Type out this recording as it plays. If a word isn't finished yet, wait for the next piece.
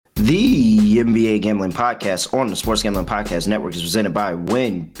The NBA Gambling Podcast on the Sports Gambling Podcast Network is presented by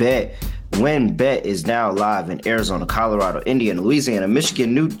WynnBET. WynnBET is now live in Arizona, Colorado, Indiana, Louisiana,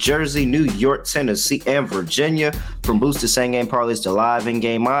 Michigan, New Jersey, New York, Tennessee, and Virginia. From boosted same-game parlays to live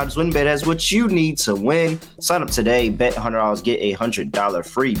in-game odds, WynnBET has what you need to win. Sign up today, bet $100, get a $100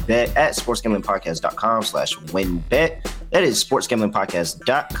 free bet at sportsgamblingpodcast.com/WynnBET. That is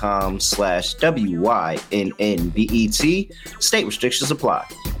sportsgamblingpodcast.com/WYNNBET. State restrictions apply.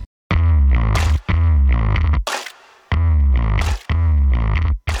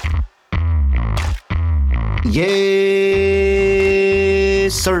 Yes,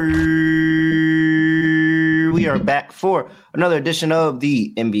 sir. We are back for another edition of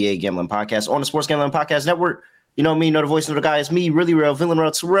the NBA Gambling Podcast on the Sports Gambling Podcast Network. You know me, you know the voice of the guy. It's me, really real villain,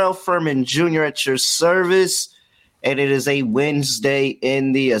 real Terrell Furman Jr. at your service. And it is a Wednesday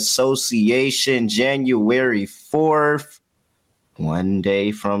in the association, January 4th. One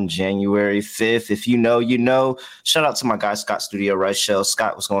day from January 5th. If you know, you know. Shout out to my guy, Scott Studio Reichel.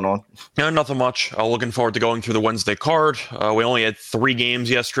 Scott, what's going on? No, nothing much. Looking forward to going through the Wednesday card. We only had 3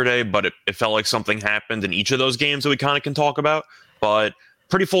 games yesterday, but it felt like something happened in each of those games that we kind of can talk about. But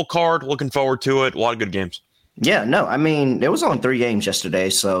pretty full card. Looking forward to it. A lot of good games. Yeah, no, I mean, there was only 3 games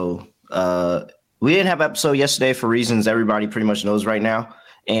yesterday, so we didn't have an episode yesterday for reasons everybody pretty much knows right now.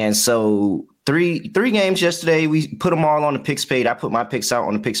 And so three games yesterday. We put them all on the picks page. I put my picks out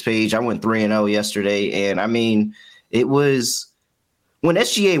on the picks page. I went 3-0 yesterday. And I mean, it was when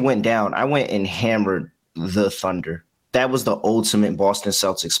SGA went down, I went and hammered the Thunder. That was the ultimate Boston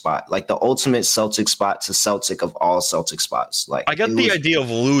Celtics spot, like the ultimate Celtic spot to Celtic of all Celtic spots. Like, I got the idea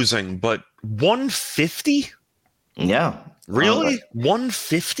of losing, but 150? Yeah. Really?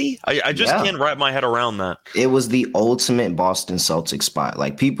 150? I just can't wrap my head around that. It was the ultimate Boston Celtics spot.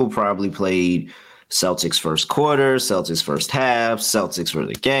 Like, people probably played Celtics first quarter, Celtics first half, Celtics for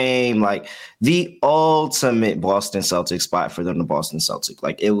the game. Like, the ultimate Boston Celtics spot for them to Boston Celtic.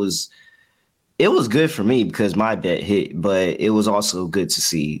 Like, it was good for me because my bet hit, but it was also good to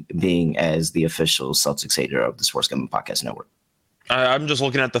see being as the official Celtics hater of the Sports Gambling Podcast Network. I'm just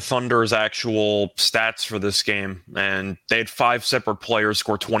looking at the Thunder's actual stats for this game, and they had 5 separate players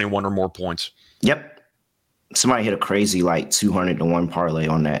score 21 or more points. Yep. Somebody hit a crazy, like, 200-1 parlay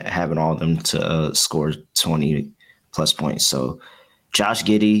on that, having all of them to score 20-plus points. So Josh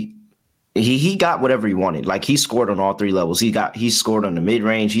Giddey, he got whatever he wanted. Like, he scored on all 3 levels. He scored on the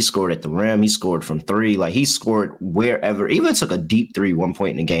mid-range. He scored at the rim. He scored from 3. Like, he scored wherever. Even took a deep 3 one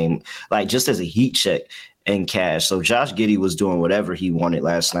point in the game, like, just as a heat check. And cash. So Josh Giddey was doing whatever he wanted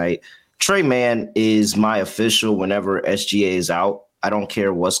last night. Tre Mann is my official whenever SGA is out. I don't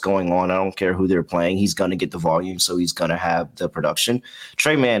care what's going on. I don't care who they're playing. He's going to get the volume, so he's going to have the production.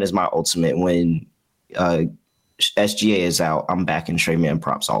 Tre Mann is my ultimate when SGA is out. I'm backing Tre Mann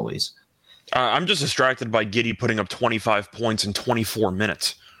props always. I'm just distracted by Giddey putting up 25 points in 24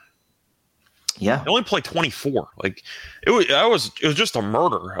 minutes. Yeah, they only played 24. Like, it was just a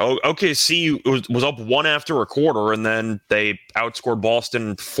murder. OKC was up 1 after a quarter, and then they outscored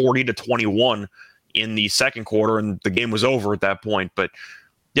Boston 40-21 in the second quarter, and the game was over at that point. But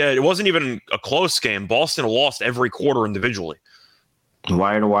yeah, it wasn't even a close game. Boston lost every quarter individually.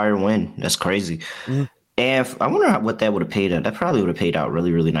 Wire to wire win. That's crazy. Mm-hmm. And I wonder what that would have paid out. That probably would have paid out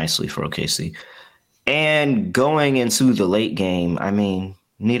really, really nicely for OKC. And going into the late game, I mean,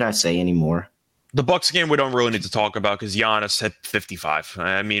 need I say any more? The Bucks game we don't really need to talk about because Giannis hit 55.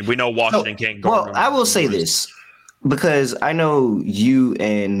 I mean, we know Washington can't go. Well, I will say this because I know you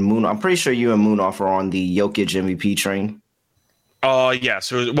and Moon. I'm pretty sure you and Moonoff are on the Jokic MVP train. Yeah.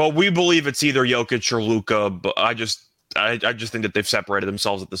 So, well, we believe it's either Jokic or Luka, but I just think that they've separated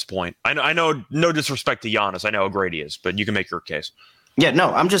themselves at this point. I know, no disrespect to Giannis. I know how great he is, but you can make your case. Yeah.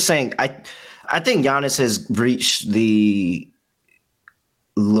 No, I'm just saying. I think Giannis has reached the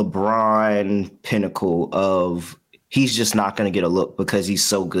LeBron pinnacle of he's just not going to get a look because he's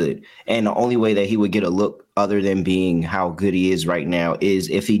so good. And the only way that he would get a look other than being how good he is right now is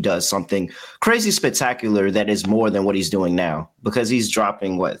if he does something crazy spectacular that is more than what he's doing now, because he's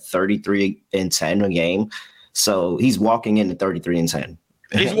dropping 33 and 10 a game. So he's walking into 33 and 10.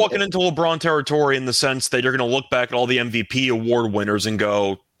 He's walking into LeBron territory in the sense that you're going to look back at all the MVP award winners and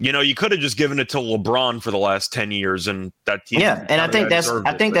go, you know, you could have just given it to LeBron for the last 10 years and that team. Yeah, and I think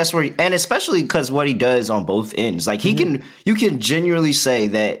that's where, and especially because what he does on both ends, like you can genuinely say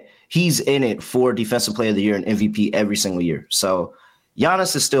that he's in it for Defensive Player of the Year and MVP every single year. So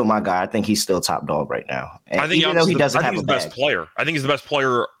Giannis is still my guy. I think he's still top dog right now. And I think even though he doesn't have a best player. I think he's the best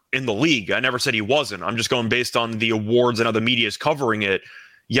player in the league. I never said he wasn't. I'm just going based on the awards and how the media is covering it.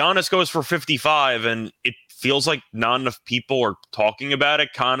 Giannis goes for 55, and it feels like not enough people are talking about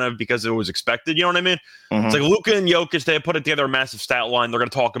it, kind of because it was expected. You know what I mean? Mm-hmm. It's like Luka and Jokic, they put it together a massive stat line. They're going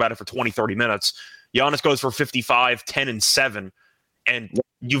to talk about it for 20, 30 minutes. Giannis goes for 55, 10, and 7, and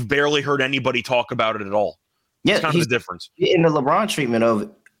you've barely heard anybody talk about it at all. Yeah, it's kind of the difference. In the LeBron treatment of,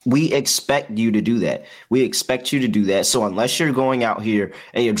 we expect you to do that. We expect you to do that. So unless you're going out here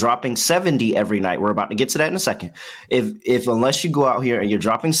and you're dropping 70 every night, we're about to get to that in a second. If unless you go out here and you're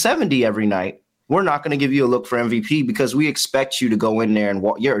dropping 70 every night, we're not going to give you a look for MVP because we expect you to go in there and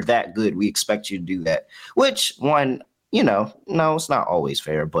you're that good. We expect you to do that. Which one, no, it's not always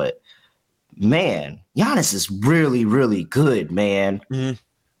fair, but man, Giannis is really, really good, man. Mm-hmm.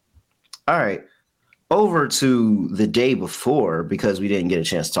 All right. Over to the day before, because we didn't get a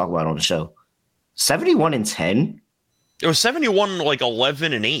chance to talk about it on the show. 71-10. It was 71, like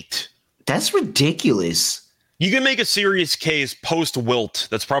 11 and 8. That's ridiculous. You can make a serious case post Wilt.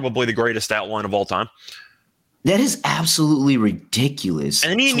 That's probably the greatest stat line of all time. That is absolutely ridiculous.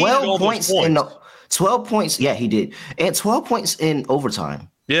 And he 12 points. 12 points. Yeah, he did. And 12 points in overtime.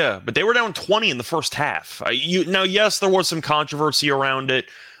 Yeah, but they were down 20 in the first half. Now, yes, there was some controversy around it.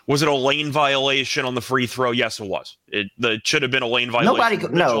 Was it a lane violation on the free throw? Yes, it was. It should have been a lane violation.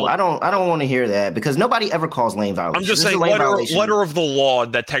 I don't want to hear that because nobody ever calls lane violation. I'm just saying letter of the law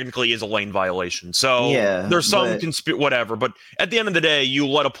that technically is a lane violation. So yeah, there's some whatever. But at the end of the day, you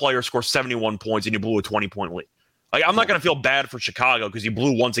let a player score 71 points and you blew a 20-point lead. Like, I'm not going to feel bad for Chicago because you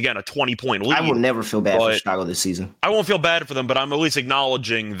blew, once again, a 20-point lead. I will never feel bad for Chicago this season. I won't feel bad for them, but I'm at least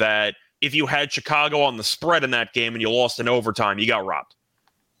acknowledging that if you had Chicago on the spread in that game and you lost in overtime, you got robbed.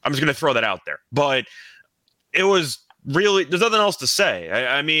 I'm just going to throw that out there. But it was really – there's nothing else to say.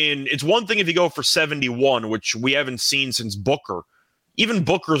 I mean, it's one thing if you go for 71, which we haven't seen since Booker. Even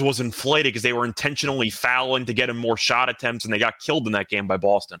Booker's was inflated because they were intentionally fouling to get him more shot attempts, and they got killed in that game by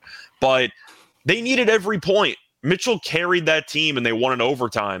Boston. But they needed every point. Mitchell carried that team, and they won in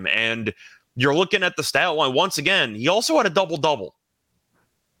overtime. And you're looking at the stat line. Once again, he also had a double-double.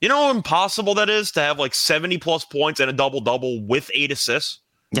 You know how impossible that is to have like 70-plus points and a double-double with 8 assists?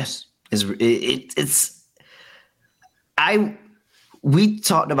 Yes, we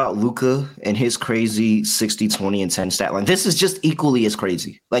talked about Luka and his crazy 60, 20, and 10 stat line. This is just equally as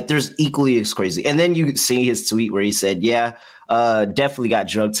crazy. Like, there's equally as crazy. And then you see his tweet where he said, definitely got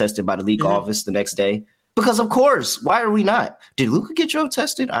drug tested by the league office the next day. Because, of course, why are we not? Did Luka get drug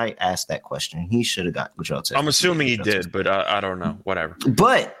tested? I asked that question. He should have got drug tested. I'm assuming he did, but I don't know. Whatever.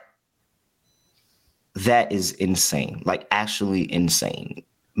 But that is insane. Like, actually insane.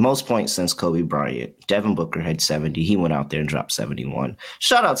 Most points since Kobe Bryant. Devin Booker had 70. He went out there and dropped 71.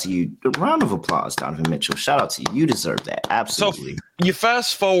 Shout out to you. A round of applause, Donovan Mitchell. Shout out to you. You deserve that. Absolutely. So you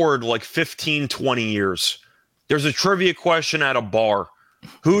fast forward like 15, 20 years. There's a trivia question at a bar.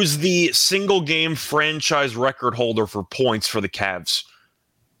 Who's the single game franchise record holder for points for the Cavs?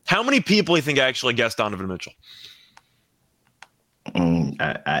 How many people do you think actually guessed Donovan Mitchell?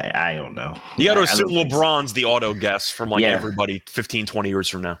 I don't know. You got to assume LeBron's the auto guess from everybody 15, 20 years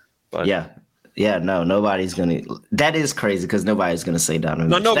from now. But no, nobody's going to. That is crazy because nobody's going to say Donovan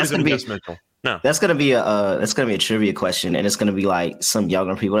Mitchell. No, nobody's going to guess Mitchell. No. That's gonna be a trivia question, and it's gonna be like some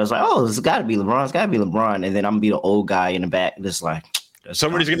younger people that's like, oh, it's gotta be LeBron, it's gotta be LeBron, and then I'm gonna be the old guy in the back that's like,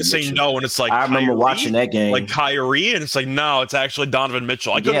 somebody's gonna say no, and it's like I remember watching that game, like Kyrie, and it's like no, it's actually Donovan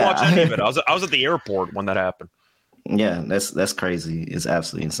Mitchell. I couldn't watch any of it. I was at the airport when that happened. Yeah, that's crazy. It's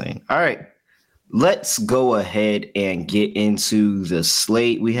absolutely insane. All right, let's go ahead and get into the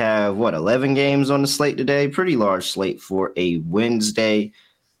slate. We have 11 games on the slate today. Pretty large slate for a Wednesday.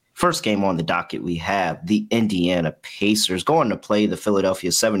 First game on the docket, we have the Indiana Pacers going to play the Philadelphia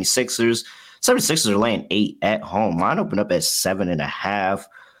 76ers. 76ers are laying 8 at home. Line opened up at 7.5.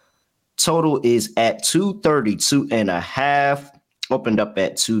 Total is at 232.5. Opened up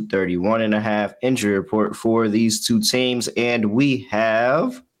at 231.5. Injury report for these two teams. And we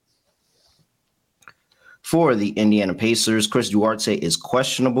have, for the Indiana Pacers, Chris Duarte is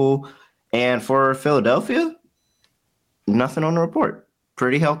questionable. And for Philadelphia, nothing on the report.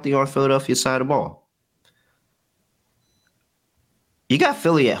 Pretty healthy on Philadelphia's side of the ball. You got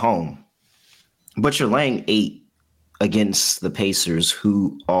Philly at home, but you're laying 8 against the Pacers,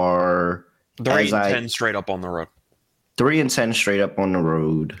 who are 3-10 straight up on the road. 3-10 straight up on the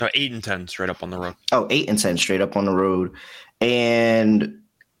road. 8-10 straight up on the road. Oh, 8-10 straight up on the road. And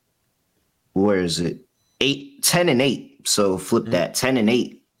where is it? 10-8. So flip that.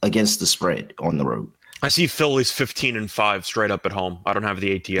 10-8 against the spread on the road. I see Philly's 15-5 straight up at home. I don't have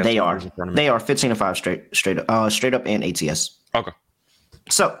the ATS. They are 15-5 straight up and ATS. Okay.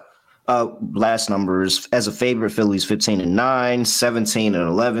 So Last numbers as a favorite, Philly's 15-9,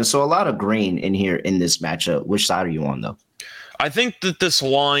 17-11. So a lot of green in here in this matchup. Which side are you on, though? I think that this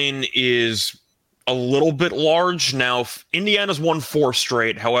line is a little bit large. Now, Indiana's won 4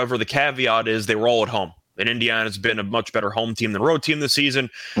 straight. However, the caveat is they were all at home. And Indiana's been a much better home team than road team this season.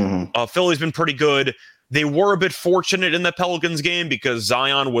 Philly's been pretty good. They were a bit fortunate in the Pelicans game because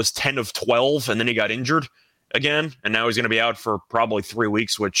Zion was 10 of 12, and then he got injured again. And now he's going to be out for probably 3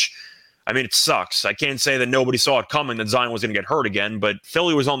 weeks, which, I mean, it sucks. I can't say that nobody saw it coming that Zion was going to get hurt again, but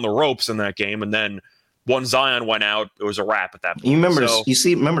Philly was on the ropes in that game. And then once Zion went out, it was a wrap at that point. You remember,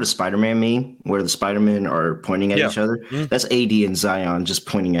 remember the Spider-Man meme where the Spider-Men are pointing at each other? Mm-hmm. That's AD and Zion just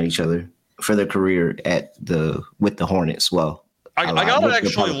pointing at each other for their career with the Hornets. Well, I got to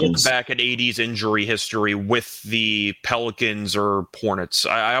actually look back at AD's injury history with the Pelicans or Hornets.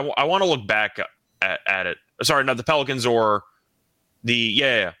 I want to look back at it. Sorry, not the Pelicans or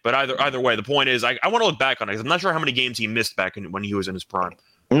the but either way, the point is I want to look back on it because I'm not sure how many games he missed back when he was in his prime.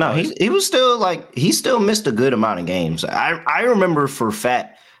 No, he was still he still missed a good amount of games. I remember for a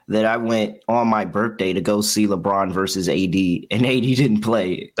fact that I went on my birthday to go see LeBron versus AD, and AD didn't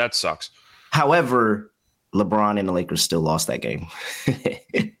play. That sucks. However, LeBron and the Lakers still lost that game.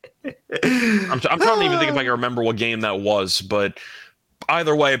 I'm trying to even think if I can remember what game that was, but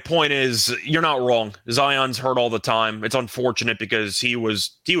either way, point is you're not wrong. Zion's hurt all the time. It's unfortunate because he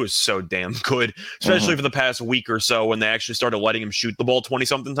was so damn good, especially for the past week or so when they actually started letting him shoot the ball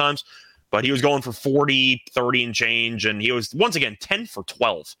 20-something times. But he was going for 40, 30 and change, and he was, once again, 10 for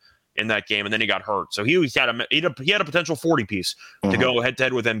 12 in that game, and then he got hurt. So he had a potential 40-piece to go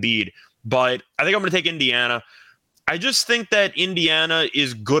head-to-head with Embiid. But I think I'm going to take Indiana. I just think that Indiana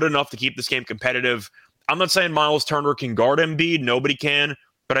is good enough to keep this game competitive. I'm not saying Miles Turner can guard Embiid. Nobody can.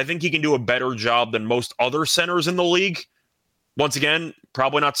 But I think he can do a better job than most other centers in the league. Once again,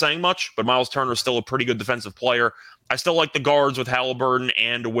 probably not saying much, but Miles Turner is still a pretty good defensive player. I still like the guards with Halliburton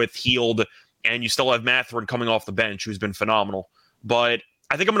and with Hield, and you still have Mathurin coming off the bench, who's been phenomenal. But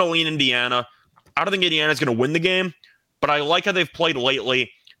I think I'm going to lean Indiana. I don't think Indiana's going to win the game, but I like how they've played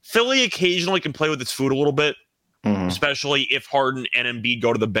lately. Philly occasionally can play with its food a little bit, especially if Harden and Embiid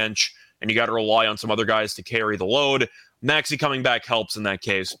go to the bench, and you got to rely on some other guys to carry the load. Maxey coming back helps in that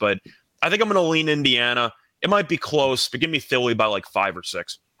case, but I think I'm going to lean Indiana. It might be close, but give me Philly by like 5 or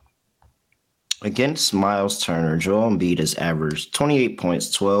 6. Against Miles Turner, Joel Embiid has averaged 28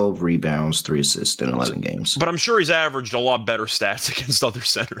 points, 12 rebounds, 3 assists in 11 games. But I'm sure he's averaged a lot better stats against other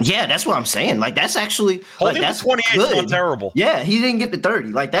centers. Yeah, that's what I'm saying. Like, that's actually that's 28 is not terrible. Yeah, he didn't get to 30.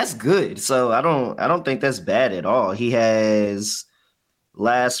 Like, that's good. So I don't think that's bad at all. He has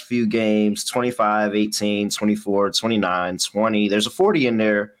last few games 25, 18, 24, 29, 20. There's a 40 in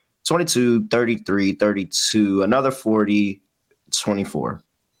there. 22, 33, 32, another 40, 24.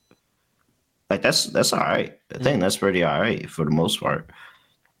 Like, that's all right. I think that's pretty all right for the most part.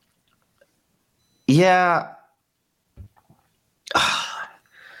 Yeah.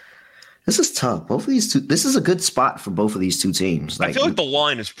 This is tough. Both of these two, this is a good spot for both of these two teams. I feel like the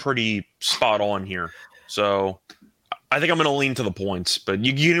line is pretty spot on here. So I think I'm going to lean to the points, but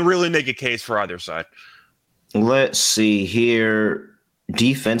you can really make a case for either side. Let's see here.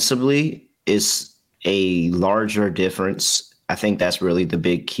 Defensively is a larger difference. I think that's really the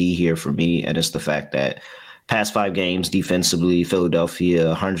big key here for me, and it's the fact that past 5 games defensively,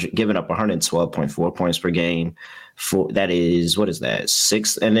 Philadelphia giving up 112.4 points per game. That is, what is that,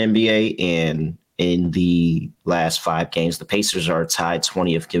 6th in the NBA, and in the last 5 games, the Pacers are tied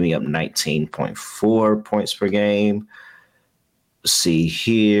 20th, giving up 19.4 points per game. Let's see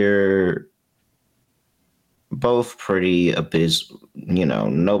here. Both pretty abysmal.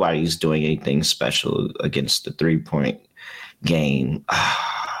 Nobody's doing anything special against the 3-point game.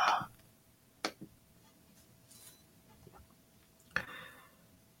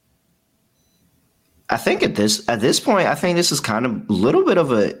 I think at this point, I think this is kind of a little bit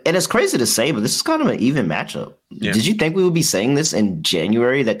of and it's crazy to say, but this is kind of an even matchup. Yeah. Did you think we would be saying this in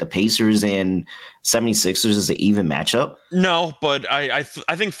January, that the Pacers and 76ers is an even matchup? No, but I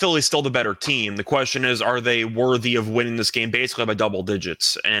think Philly's still the better team. The question is, are they worthy of winning this game basically by double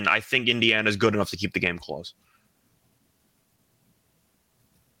digits? And I think Indiana is good enough to keep the game close.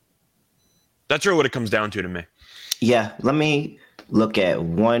 That's really what it comes down to me. Yeah, let me look at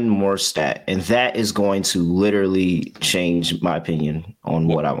one more stat, and that is going to literally change my opinion on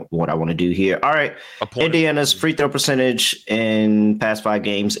what I want to do here. All right, Indiana's free throw percentage in past 5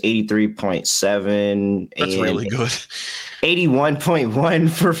 games, 83.7. That's really good. 81.1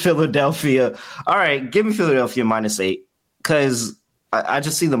 for Philadelphia. All right, give me Philadelphia -8 because I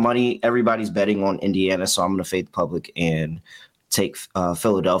just see the money. Everybody's betting on Indiana, so I'm going to fade the public and take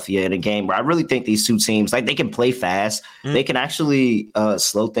Philadelphia in a game where I really think these two teams, like, they can play fast. They can actually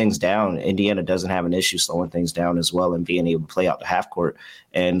slow things down. Indiana doesn't have an issue slowing things down as well and being able to play out the half court.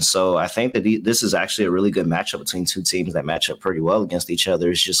 And so I think that this is actually a really good matchup between two teams that match up pretty well against each other.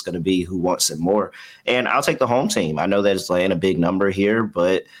 It's just going to be who wants it more. And I'll take the home team. I know that it's laying a big number here,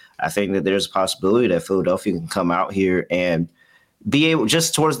 but I think that there's a possibility that Philadelphia can come out here and be able,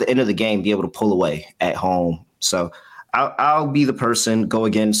 just towards the end of the game, be able to pull away at home. So I'll be the person, go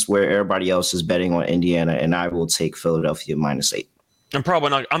against where everybody else is betting on Indiana, and I will take Philadelphia -8.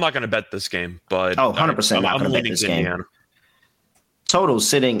 I'm not going to bet this game, but 100% not going to bet this game. Indiana. Total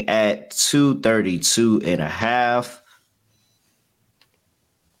sitting at 232.5.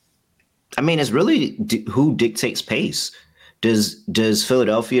 I mean, it's really who dictates pace. Does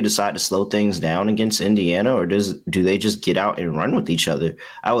Philadelphia decide to slow things down against Indiana, or do they just get out and run with each other?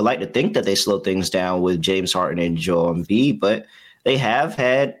 I would like to think that they slow things down with James Harden and Joel Embiid, but they have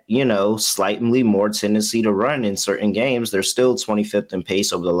had, slightly more tendency to run in certain games. They're still 25th in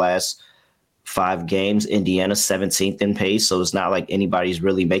pace over the last 5 games. Indiana 17th in pace, so it's not like anybody's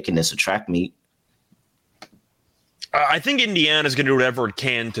really making this a track meet. I think Indiana's going to do whatever it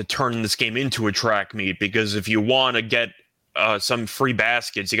can to turn this game into a track meet, because if you want to get some free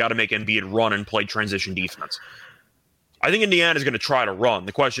baskets, you got to make Embiid run and play transition defense. I think Indiana's going to try to run.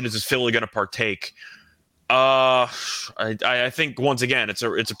 The question is Philly going to partake? I think once again it's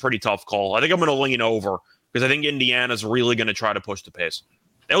a pretty tough call. I think I'm going to lean over because I think Indiana's really going to try to push the pace.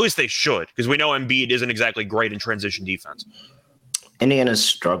 At least they should, because we know Embiid isn't exactly great in transition defense. Indiana's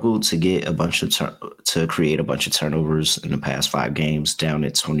struggled to get to create a bunch of turnovers in the past 5 games, down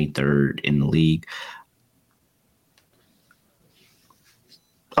at 23rd in the league.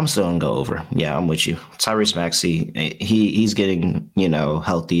 I'm still going to go over. Yeah, I'm with you. Tyrese Maxey, he's getting,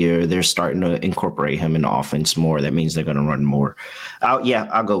 healthier. They're starting to incorporate him in the offense more. That means they're going to run more.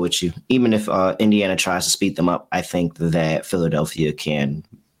 I'll go with you. Even if Indiana tries to speed them up, I think that Philadelphia can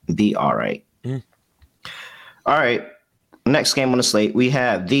be all right. All right. Next game on the slate, we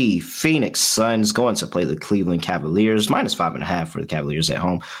have the Phoenix Suns going to play the Cleveland Cavaliers. -5.5 for the Cavaliers at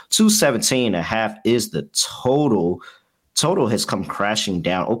home. 217.5 is the total. Total has come crashing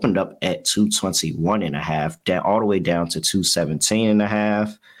down, opened up at 221.5, down all the way down to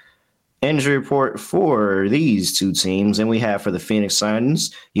 217.5. Injury report for these two teams, and we have for the Phoenix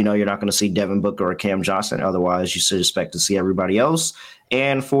Suns, you're not going to see Devin Booker or Cam Johnson. Otherwise, you should expect to see everybody else.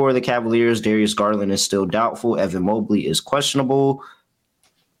 And for the Cavaliers, Darius Garland is still doubtful. Evan Mobley is questionable.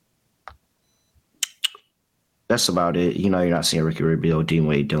 That's about it. You're not seeing Ricky Rubio, Dean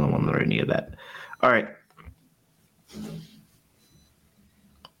Wade, Dylan Windler, or any of that. All right.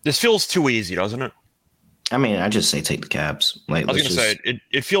 This feels too easy, doesn't it? I mean, I just say take the Cavs. I was going to say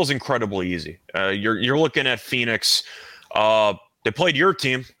it feels incredibly easy. You're looking at Phoenix. They played your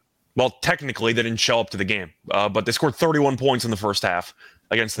team. Well, technically, they didn't show up to the game, but they scored 31 points in the first half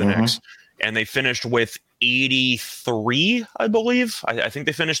against the Knicks, and they finished with 83, I believe. I think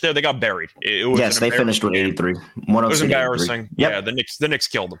they finished there. They got buried. Yes, they finished with 83. It was embarrassing. Yep. Yeah, the Knicks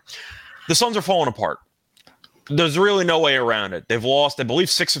killed them. The Suns are falling apart. There's really no way around it. They've lost, I believe,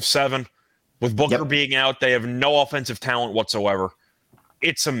 6 of 7. With Booker being out, they have no offensive talent whatsoever.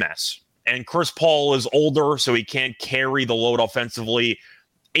 It's a mess. And Chris Paul is older, so he can't carry the load offensively.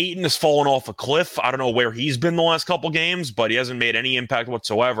 Ayton has fallen off a cliff. I don't know where he's been the last couple games, but he hasn't made any impact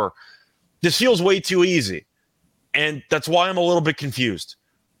whatsoever. This feels way too easy. And that's why I'm a little bit confused.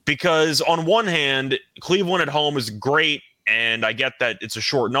 Because on one hand, Cleveland at home is great, and I get that it's a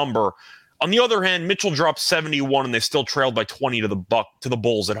short number. On the other hand, Mitchell dropped 71, and they still trailed by 20 to the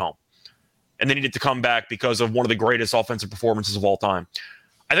Bulls at home. And they needed to come back because of one of the greatest offensive performances of all time.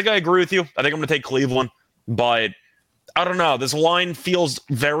 I think I agree with you. I think I'm going to take Cleveland, but I don't know. This line feels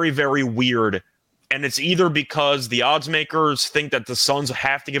very, very weird, and it's either because the odds makers think that the Suns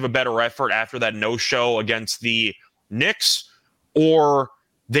have to give a better effort after that no-show against the Knicks, or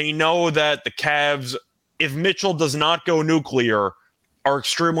they know that the Cavs, if Mitchell does not go nuclear, are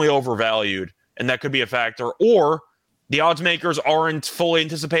extremely overvalued, and that could be a factor, or the odds makers aren't fully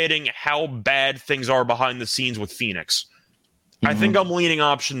anticipating how bad things are behind the scenes with Phoenix. I think I'm leaning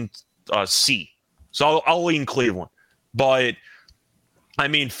option C. So I'll lean Cleveland. But, I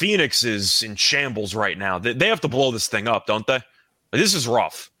mean, Phoenix is in shambles right now. They have to blow this thing up, don't they? This is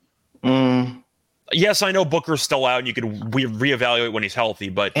rough. Yes, I know Booker's still out, and you can reevaluate when he's healthy.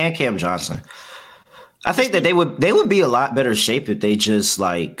 But and Cam Johnson. I think that they would be a lot better shape if they just,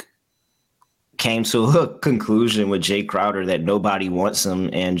 came to a conclusion with Jay Crowder that nobody wants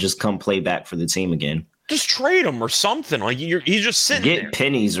him and just come play back for the team again. just trade him or something. Like he's just sitting Get there.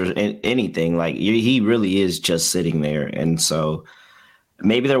 pennies or anything. Like he really is just sitting there, and so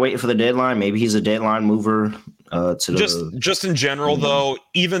maybe they're waiting for the deadline. Maybe he's a deadline mover. Just in general, though,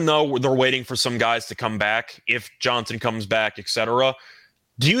 even though they're waiting for some guys to come back, if Johnson comes back, etc.,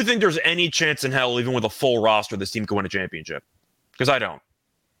 do you think there's any chance in hell, even with a full roster, this team could win a championship? Because I don't.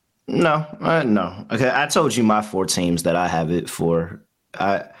 No. Okay, I told you my 4 teams that I have it for.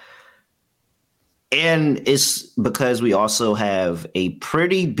 And it's because we also have a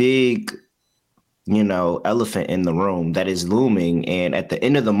pretty big, elephant in the room that is looming. And at the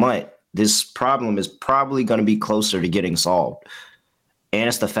end of the month, this problem is probably going to be closer to getting solved. And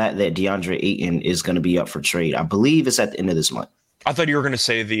it's the fact that DeAndre Ayton is going to be up for trade. I believe it's at the end of this month. I thought you were going to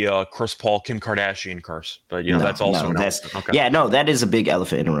say the Chris Paul, Kim Kardashian curse, but that's also okay. Yeah, no, that is a big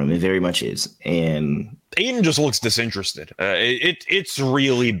elephant in the room. It very much is. And Ayton just looks disinterested. It's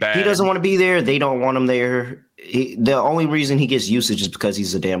really bad. He doesn't want to be there. They don't want him there. The only reason he gets usage is because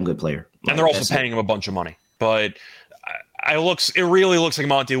he's a damn good player. And they're also paying him a bunch of money. But it really looks like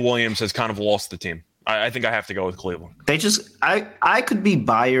Monty Williams has kind of lost the team. I think I have to go with Cleveland. I could be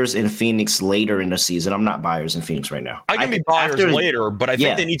buyers in Phoenix later in the season. I'm not buyers in Phoenix right now. I can be buyers later, but I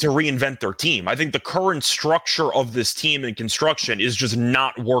think they need to reinvent their team. I think the current structure of this team and construction is just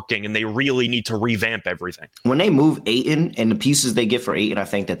not working, and they really need to revamp everything. When they move Ayton and the pieces they get for Ayton, I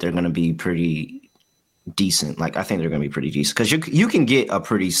think that they're going to be pretty decent. Like, I think they're going to be pretty decent because you can get a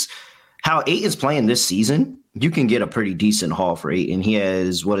pretty – how Ayton's playing this season, you can get a pretty decent haul for Ayton. He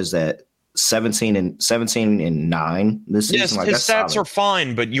has, what is that? 17 and 9 this season. Yes, like, his stats are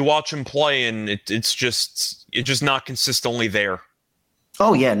fine, but you watch him play and it's just not consistently there.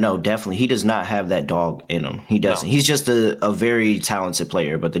 Oh yeah, no, definitely. He does not have that dog in him. He doesn't. No. He's just a very talented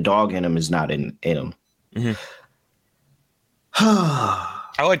player, but the dog in him is not in him. Mm-hmm.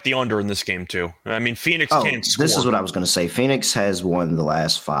 I like the under in this game too. I mean, Phoenix can't score. This is what I was going to say. Phoenix has won the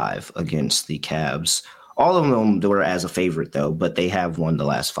last 5 against the Cavs. All of them were as a favorite though, but they have won the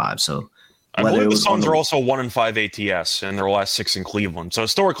last 5. So I believe the Suns are also 1-5 ATS in their last 6 in Cleveland. So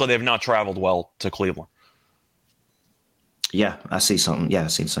historically, they've not traveled well to Cleveland. Yeah, I see something. Yeah, I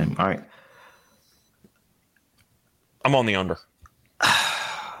see the same. All right. I'm on the under.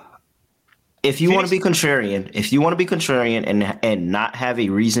 If you want to be contrarian, and not have a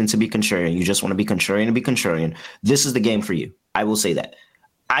reason to be contrarian, you just want to be contrarian, this is the game for you. I will say that.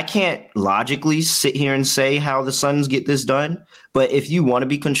 I can't logically sit here and say how the Suns get this done, but if you want to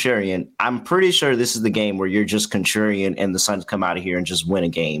be contrarian, I'm pretty sure this is the game where you're just contrarian and the Suns come out of here and just win a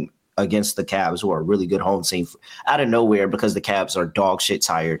game against the Cavs, who are a really good home team out of nowhere because the Cavs are dog shit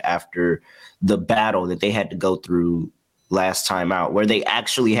tired after the battle that they had to go through last time out, where they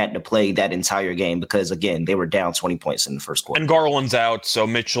actually had to play that entire game because, again, they were down 20 points in the first quarter. And Garland's out, so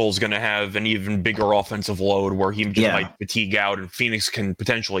Mitchell's going to have an even bigger offensive load where he just might fatigue out, and Phoenix can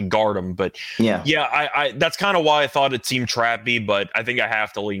potentially guard him. But I that's kind of why I thought it seemed trappy, but I think I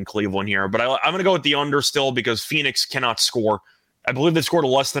have to lean Cleveland here. But I'm going to go with the under still because Phoenix cannot score. I believe they've scored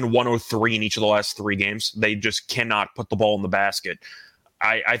less than 103 in each of the last 3 games. They just cannot put the ball in the basket.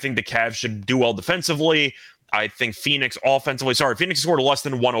 I think the Cavs should do well defensively. I think Phoenix scored less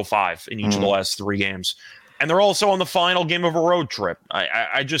than 105 in each of the last 3 games. And they're also on the final game of a road trip.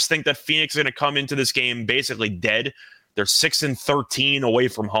 I just think that Phoenix is going to come into this game basically dead. They're 6-13 away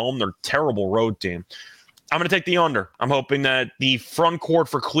from home. They're a terrible road team. I'm going to take the under. I'm hoping that the front court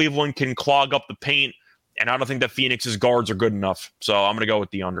for Cleveland can clog up the paint, and I don't think that Phoenix's guards are good enough. So I'm going to go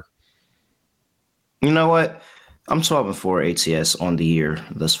with the under. You know what? I'm 12-4 ATS on the year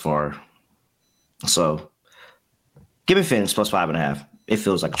thus far. So give me Phoenix plus 5.5. It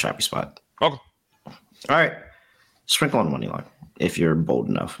feels like a trappy spot. Okay. All right. Sprinkle on the money line if you're bold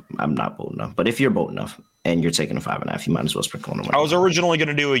enough. I'm not bold enough. But if you're bold enough and you're taking a 5.5, you might as well sprinkle on the money line. I was originally going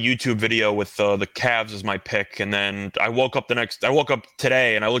to do a YouTube video with the Cavs as my pick. And then I woke up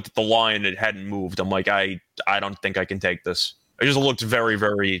today and I looked at the line. It hadn't moved. I'm like, I don't think I can take this. It just looked very,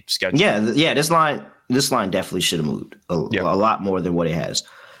 very sketchy. Yeah. This line definitely should have moved a lot more than what it has.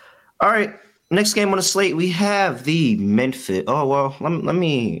 All right. Next game on the slate, we have the Memphis. Oh, well,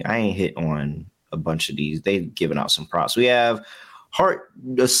 I ain't hit on a bunch of these. They've given out some props. We have Hart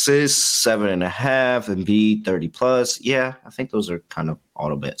assists 7.5 and B 30+. Yeah, I think those are kind of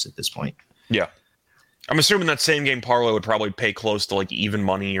auto bets at this point. Yeah. I'm assuming that same game parlay would probably pay close to like even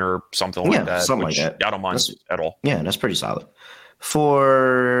money or something like that. Something like that. I don't mind at all. Yeah, that's pretty solid.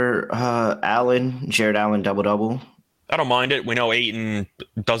 For Jared Allen, double-double. I don't mind it. We know Ayton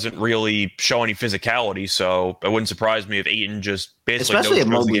doesn't really show any physicality, so it wouldn't surprise me if Ayton just basically especially if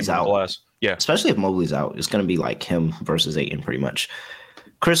Mobley's out. Yeah, especially if Mobley's out, it's going to be like him versus Ayton pretty much.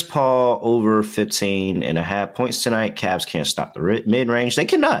 Chris Paul over 15.5 points tonight. Cavs can't stop the mid-range. They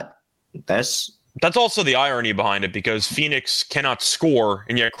cannot. That's also the irony behind it, because Phoenix cannot score,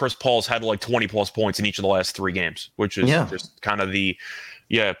 and yet Chris Paul's had like 20-plus points in each of the last 3 games, which is just kind of I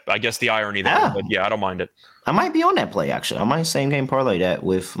guess the irony there. Yeah. But I don't mind it. I might be on that play, actually. I might same game parlay that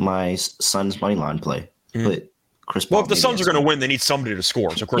with my Suns money line play. But Chris Paul. Well, if the Suns are going to win, they need somebody to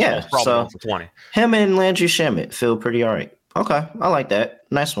score. So Chris Paul's probably going for 20. Him and Landry Shamet feel pretty all right. Okay, I like that.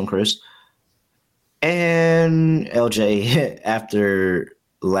 Nice one, Chris. And LJ, after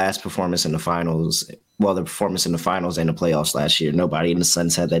last performance in the finals, the performance in the finals and the playoffs last year, nobody in the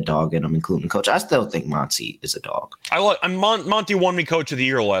Suns had that dog in them, including coach. I still think Monty is a dog. Monty won me coach of the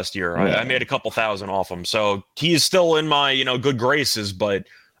year last year. Yeah. I made a couple thousand off him, so he's still in my good graces. But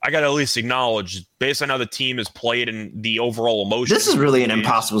I got to at least acknowledge, based on how the team has played and the overall emotion, this is really an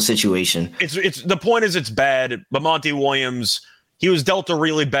impossible situation. It's the point is it's bad, but Monty Williams, he was dealt a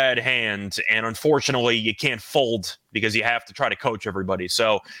really bad hand, and unfortunately, you can't fold because you have to try to coach everybody.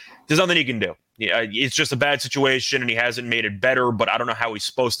 So there's nothing he can do. Yeah, it's just a bad situation, and he hasn't made it better, but I don't know how he's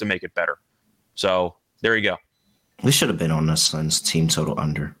supposed to make it better. So there you go. We should have been on the Suns team total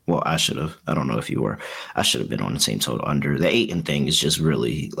under. Well, I should have. I don't know if you were. I should have been on the team total under. The Ayton thing is just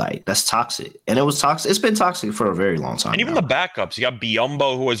really that's toxic. And it was toxic. It's been toxic for a very long time. And even the backups, you got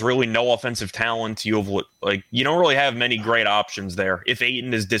Biyombo, who has really no offensive talent. You don't really have many great options there if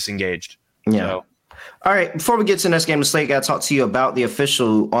Ayton is disengaged. Yeah. So. All right, before we get to the next game of the slate, I got to talk to you about the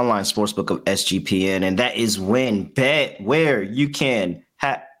official online sportsbook of SGPN, and that is WynnBET, where you can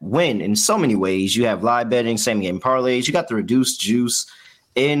win in so many ways. You have live betting, same game parlays. You got the reduced juice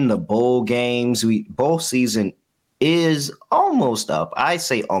in the bowl games. Bowl season is almost up. I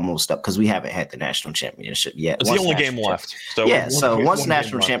say almost up because we haven't had the national championship yet. It's the only game left. So once the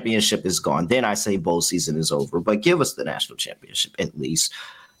national championship is gone, then I say bowl season is over. But give us the national championship at least.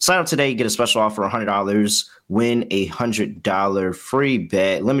 Sign up today, get a special offer, $100, win $100 free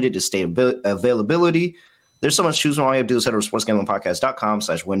bet, limited to state availability. There's so much to choose from. All you have to do is head over to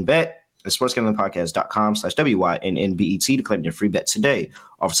sportsgamblingpodcast.com/wynnbet, sportsgamblingpodcast.com/WYNNBET to claim your free bet today.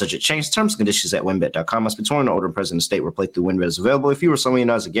 Offer subject change, terms and conditions at wynnbet.com. Must be 21 or older and present in the state where playthrough WynnBET is available. If you or someone you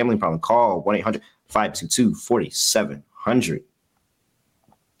know has a gambling problem, call 1-800-522-4700.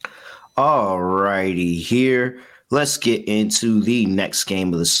 All righty, here. Let's get into the next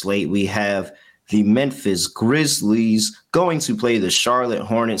game of the slate. We have the Memphis Grizzlies going to play the Charlotte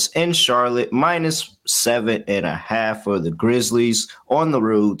Hornets in Charlotte, -7.5 for the Grizzlies on the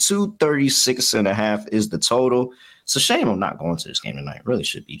road. 236.5 is the total. It's a shame I'm not going to this game tonight. Really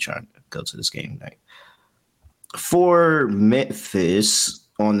should be trying to go to this game tonight. For Memphis,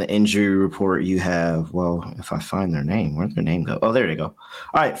 on the injury report, you have, if I find their name, where'd their name go? Oh, there they go. All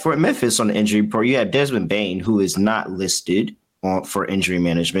right, for Memphis on the injury report, you have Desmond Bane, who is not listed for injury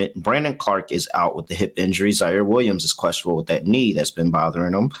management. Brandon Clark is out with the hip injury. Zaire Williams is questionable with that knee that's been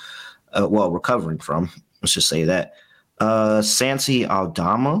bothering him. Recovering from. Let's just say that. Santi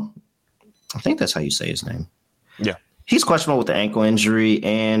Aldama, I think that's how you say his name. Yeah. He's questionable with the ankle injury,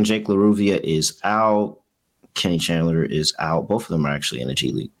 and Jake LaRuvia is out. Kenny Chandler is out. Both of them are actually in the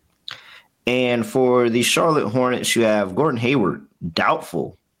G League. And for the Charlotte Hornets, you have Gordon Hayward,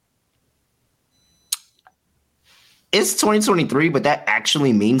 doubtful. It's 2023, but that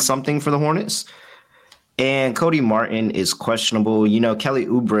actually means something for the Hornets. And Cody Martin is questionable. Kelly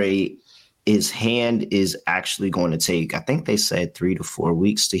Oubre, his hand is actually going to take, I think they said 3 to 4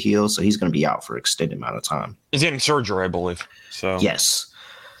 weeks to heal. So he's going to be out for an extended amount of time. He's getting surgery, I believe. So yes.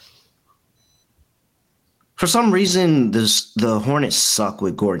 For some reason, the Hornets suck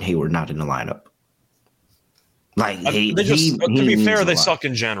with Gordon Hayward not in the lineup. To be fair, they suck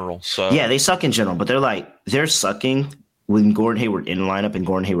in general. So yeah, they suck in general, but they're sucking when Gordon Hayward in the lineup and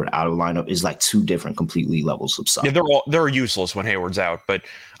Gordon Hayward out of the lineup is like two different completely levels of suck. Yeah, they're useless when Hayward's out, but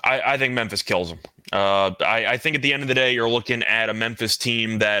I think Memphis kills them. I think at the end of the day, you're looking at a Memphis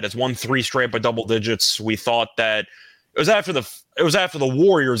team that has won 3 straight by double digits. We thought that it was after the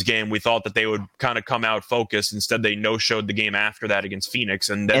Warriors game. We thought that they would kind of come out focused. Instead, they no-showed the game after that against Phoenix,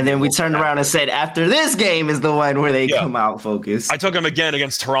 and then we turned around and said, after this game is the one where they come out focused. I took them again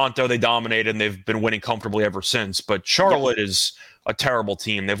against Toronto. They dominated, and they've been winning comfortably ever since. But Charlotte is a terrible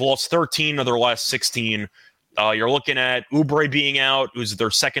team. They've lost 13 of their last 16. You're looking at Oubre being out, who's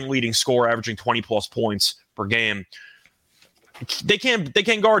their second leading scorer, averaging 20-plus points per game. They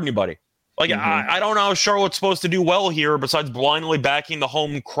can't guard anybody. I don't know how Charlotte's supposed to do well here besides blindly backing the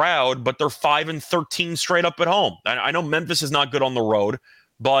home crowd, but they're 5-13 straight up at home. I know Memphis is not good on the road,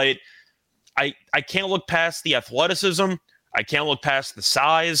 but I can't look past the athleticism. I can't look past the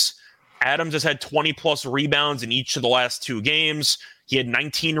size. Adams has had 20-plus rebounds in each of the last 2 games. He had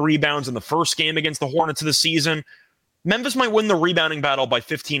 19 rebounds in the first game against the Hornets of the season. Memphis might win the rebounding battle by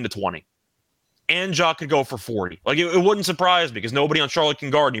 15 to 20. And Ja could go for 40. Like, it wouldn't surprise me because nobody on Charlotte can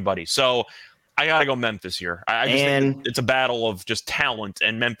guard anybody. So I got to go Memphis here. I just think it's a battle of just talent,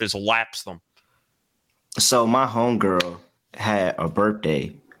 and Memphis laps them. So my homegirl had a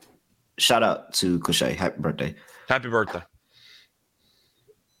birthday. Shout out to Cliche. Happy birthday. Happy birthday.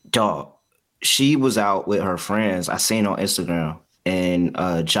 Dog, she was out with her friends. I seen on Instagram, and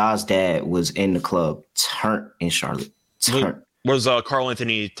Ja's dad was in the club, in Charlotte. Was Karl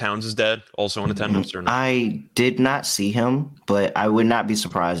Anthony Towns' dad also in attendance or not? I did not see him, but I would not be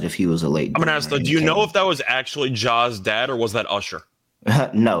surprised if he was a late. I'm going to ask, though, do you know if that was actually Ja's dad or was that Usher?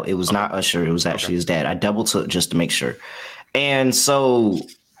 No, it was not Usher. It was actually his dad. I double took just to make sure. And so,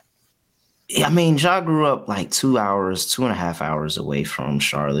 I mean, Ja grew up like 2.5 hours away from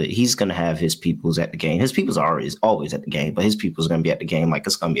Charlotte. He's going to have his peoples at the game. His peoples are always at the game, but his people's going to be at the game. Like,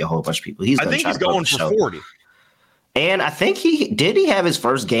 it's going to be a whole bunch of people. I think he's going for 40. And I think he have his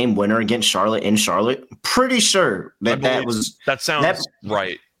first game winner against Charlotte in Charlotte. Pretty sure that sounds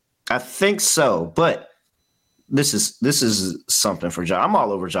right. I think so, but this is something for Ja. I'm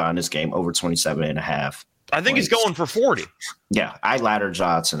all over Ja in this game, over 27.5. I think he's going for 40. Yeah, I laddered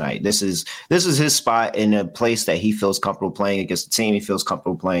Ja tonight. This is his spot in a place that he feels comfortable playing against the team he feels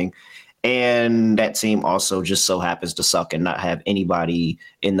comfortable playing. And that team also just so happens to suck and not have anybody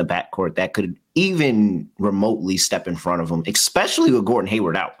in the backcourt that could even remotely step in front of him, especially with Gordon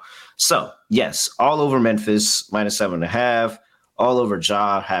Hayward out. So, yes, all over Memphis, -7.5. All over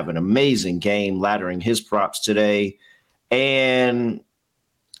Ja, have an amazing game, laddering his props today. And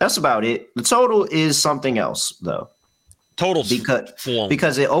that's about it. The total is something else, though. Total's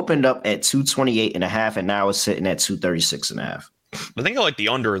because it opened up at 228.5, and now it's sitting at 236.5. I think I like the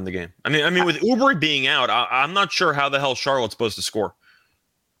under in the game. I mean, with Oubre being out, I'm not sure how the hell Charlotte's supposed to score.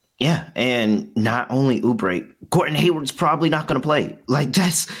 Yeah, and not only Oubre, Gordon Hayward's probably not going to play. Like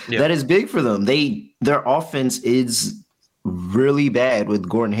that is big for them. Their offense is really bad with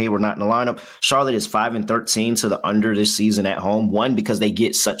Gordon Hayward not in the lineup. Charlotte is 5-13 to the under this season at home. One, because they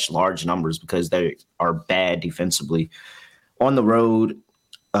get such large numbers because they are bad defensively. On the road,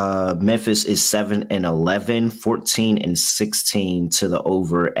 Memphis is 7-11, 14-16 to the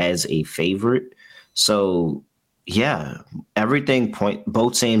over as a favorite. So yeah, everything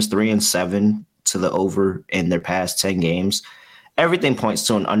both teams 3-7 to the over in their past 10 games. Everything points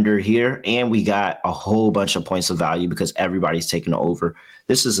to an under here, and we got a whole bunch of points of value because everybody's taking the over.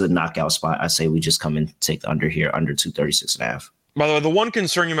 This is a knockout spot. I say we just come and take the under here, under 236.5. By the way, the one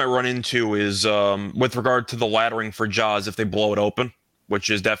concern you might run into is with regard to the laddering for Jaws if they blow it open, which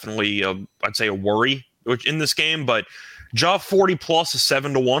is definitely, I'd say, a worry in this game. But Ja 40 plus is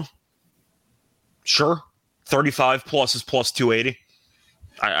 7-1. Sure. 35 plus is plus 280.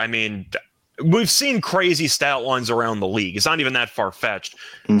 I mean, we've seen crazy stat lines around the league. It's not even that far-fetched.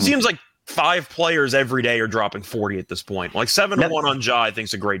 It seems like 5 players every day are dropping 40 at this point. Like 7-1 on Ja, I think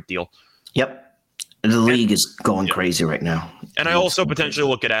is a great deal. Yep. The league is going crazy right now. And I also potentially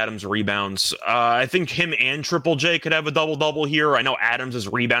look at Adams' rebounds. I think him and Triple J could have a double-double here. I know Adams'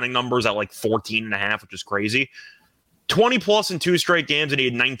 rebounding numbers at like 14.5, which is crazy. 20 plus in 2 straight games, and he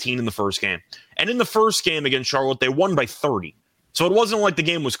had 19 in the first game. And in the first game against Charlotte, they won by 30. So it wasn't like the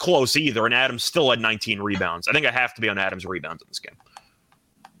game was close either, and Adams still had 19 rebounds. I think I have to be on Adams' rebounds in this game.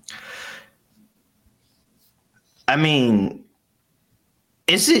 I mean,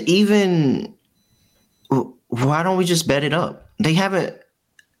 is it even... Why don't we just bet it up? They haven't...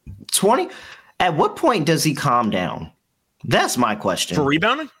 20... At what point does he calm down? That's my question. For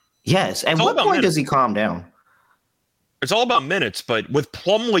rebounding? Yes. At what point does he calm down? It's all about minutes, but with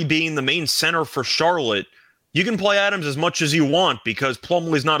Plumlee being the main center for Charlotte, you can play Adams as much as you want because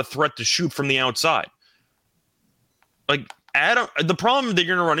Plumlee's not a threat to shoot from the outside. Like, the problem that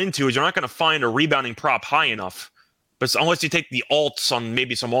you're going to run into is you're not going to find a rebounding prop high enough, but unless you take the alts on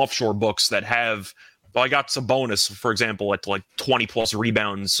maybe some offshore books that have, well, I got Sabonis, for example, at like 20 plus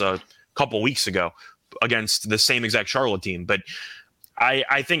rebounds a couple weeks ago against the same exact Charlotte team. But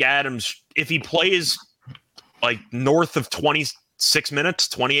I think Adams, if he plays like north of 26 minutes,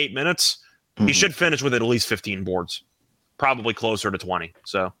 28 minutes, he should finish with at least 15 boards, probably closer to 20.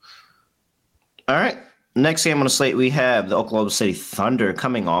 So, all right. Next game on the slate, we have the Oklahoma City Thunder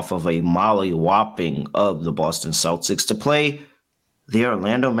coming off of a molly-whopping of the Boston Celtics to play the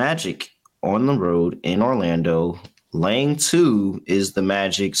Orlando Magic on the road in Orlando. Lane 2 is the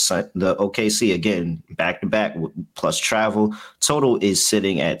Magic, the OKC, again, back-to-back plus travel. Total is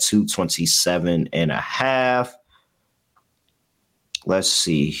sitting at 227.5. Let's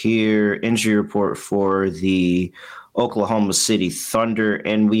see here. Injury report for the Oklahoma City Thunder.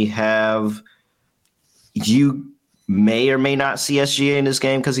 And we have, you may or may not see SGA in this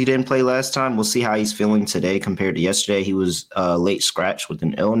game because he didn't play last time. We'll see how he's feeling today compared to yesterday. He was late scratch with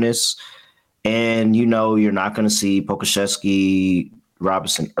an illness. And, you're not going to see Pokusevski,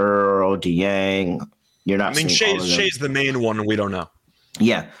 Robinson Earl, Dieng. You're not seeing all of them. Shea's the main one, and we don't know.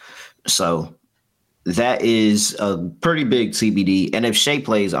 Yeah. So that is a pretty big TBD. And if Shea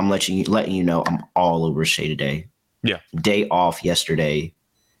plays, I'm letting you know I'm all over Shea today. Yeah. Day off yesterday.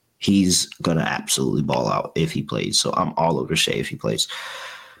 He's going to absolutely ball out if he plays. So I'm all over Shea if he plays.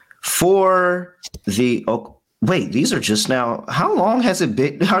 Wait, these are just now. How long has it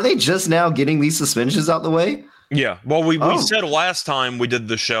been? Are they just now getting these suspensions out the way? Yeah. Well, we said last time we did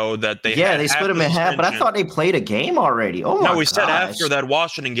the show that they split them in half, but I thought they played a game already. Oh, my gosh. No, we said after that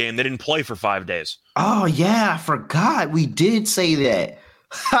Washington game, they didn't play for 5 days. Oh, yeah. I forgot. We did say that.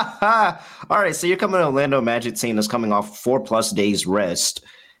 All right. So you're coming to Orlando Magic team that's coming off 4+ days rest.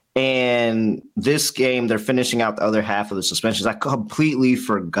 And this game, they're finishing out the other half of the suspensions. I completely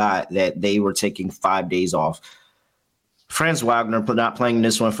forgot that they were taking 5 days off. Franz Wagner not playing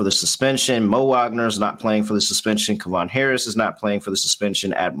this one for the suspension. Mo Wagner is not playing for the suspension. Kevon Harris is not playing for the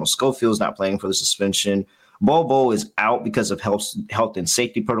suspension. Admiral Schofield is not playing for the suspension. Bobo is out because of health and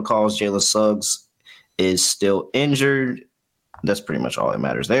safety protocols. Jalen Suggs is still injured. That's pretty much all that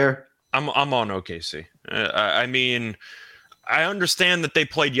matters there. I'm on OKC. I mean, I understand that they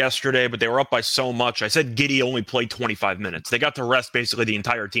played yesterday, but they were up by so much. I said Giddey only played 25 minutes. They got to rest basically the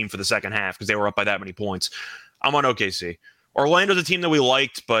entire team for the second half because they were up by that many points. I'm on OKC. Orlando's a team that we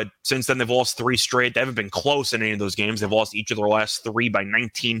liked, but since then they've lost 3 straight. They haven't been close in any of those games. They've lost each of their last 3 by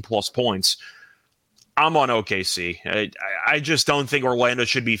 19+ points. I'm on OKC. I just don't think Orlando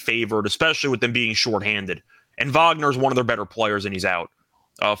should be favored, especially with them being shorthanded. And Wagner's one of their better players, and he's out.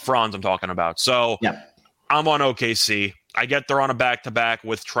 Franz I'm talking about. So yeah. I'm on OKC. I get they're on a back-to-back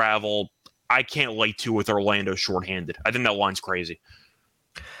with travel. I can't lay 2 with Orlando shorthanded. I think that line's crazy.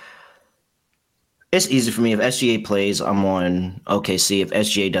 It's easy for me. If SGA plays, I'm on OKC. If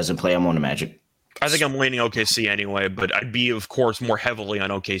SGA doesn't play, I'm on the Magic. I think I'm leaning OKC anyway, but I'd be, of course, more heavily on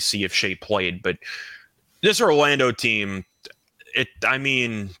OKC if Shea played. But this Orlando team,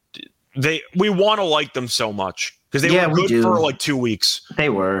 we want to like them so much because they were good for like 2 weeks. They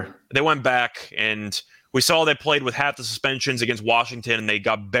were. They went back, and we saw they played with half the suspensions against Washington, and they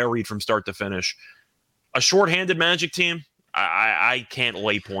got buried from start to finish. A shorthanded Magic team, I can't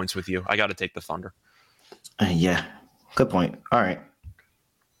lay points with you. I got to take the Thunder. Yeah, good point. All right.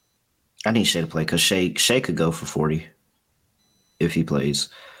 I need Shea to play because Shea could go for 40 if he plays.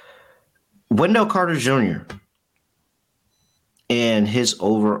 Wendell Carter Jr. and his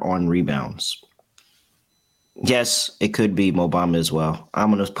over on rebounds. Yes, it could be Mo Bamba as well.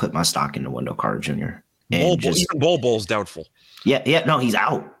 I'm going to put my stock into Wendell Carter Jr. Bol-Bol's doubtful. Yeah, no, he's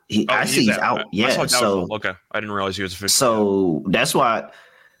out. I see he's out. Yeah, so okay, I didn't realize he was officially. So that's why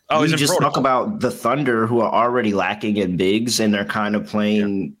we just talk about the Thunder, who are already lacking in bigs, and they're kind of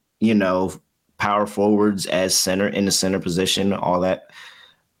playing, power forwards as center in the center position, all that.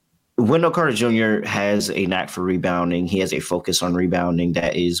 Wendell Carter Jr. has a knack for rebounding. He has a focus on rebounding.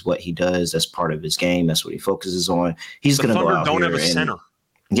 That is what he does. That's part of his game. That's what he focuses on. He's going to go out don't here have a center.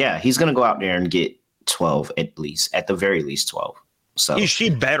 Yeah, he's going to go out there and get 12 at the very least 12. So he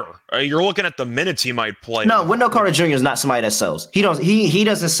better. You're looking at the minutes he might play. No, Wendell Carter Jr. is not somebody that sells. He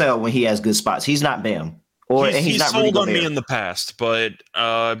doesn't sell when he has good spots. He's not Bam. He's not sold really on me in the past, but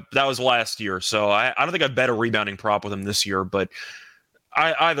that was last year. So I don't think I bet a rebounding prop with him this year. But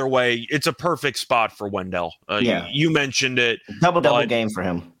either way, it's a perfect spot for Wendell. You mentioned it. Double game for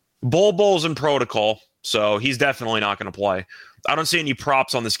him. Bol's in protocol, so he's definitely not going to play. I don't see any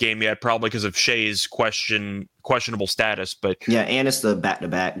props on this game yet, probably because of Shea's questionable status. But yeah, and it's the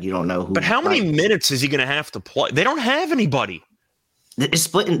back-to-back. You don't know who. But how many minutes is he going to have to play? They don't have anybody. They're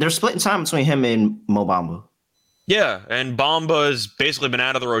splitting time between him and Mo Bamba. Yeah, and Bamba has basically been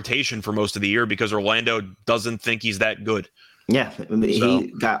out of the rotation for most of the year because Orlando doesn't think he's that good. Yeah,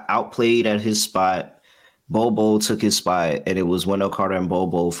 he got outplayed at his spot. Bol took his spot, and it was Wendell Carter and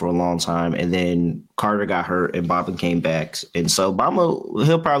Bol for a long time. And then Carter got hurt, and Bamba came back. And so Bamba,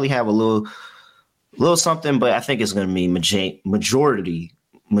 he'll probably have a little something, but I think it's going to be majority.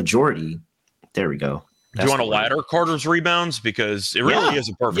 There we go. Do you want to ladder Carter's rebounds? Because it really is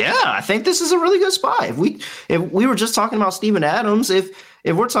a perfect. Yeah, I think this is a really good spot. If we were just talking about Steven Adams, if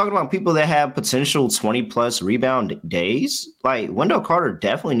we're talking about people that have potential 20+ rebound days, like Wendell Carter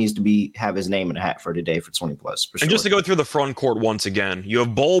definitely needs to have his name in the hat for today for 20+. For sure. And just to go through the front court once again, you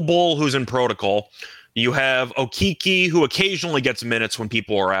have Bol, who's in protocol. You have Okiki, who occasionally gets minutes when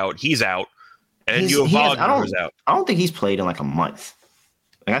people are out. He's out. And you have Wagner who's out. I don't think he's played in like a month.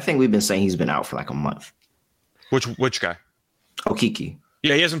 Like, I think we've been saying he's been out for like a month. Which guy? Okiki.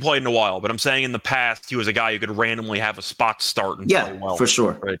 Yeah, he hasn't played in a while, but I'm saying in the past he was a guy who could randomly have a spot start and play well. For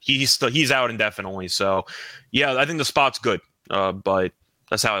sure. Right? He's out indefinitely. So, yeah, I think the spot's good, but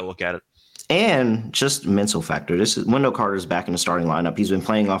that's how I look at it. And just mental factor. This is Wendell Carter's back in the starting lineup. He's been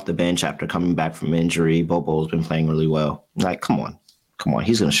playing off the bench after coming back from injury. Bobo's been playing really well. Like, come on.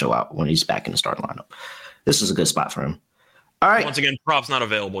 He's going to show out when he's back in the starting lineup. This is a good spot for him. All right. Once again, Prop's not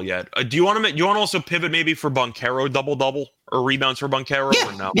available yet. Do you want to also pivot maybe for Banchero double or rebounds for Banchero? Yeah,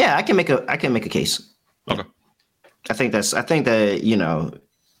 or no? Yeah. I can make a case. Okay. I think that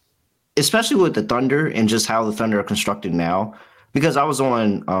especially with the Thunder and just how the Thunder are constructed now, because I was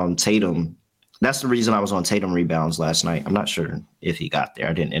on Tatum. That's the reason I was on Tatum rebounds last night. I'm not sure if he got there.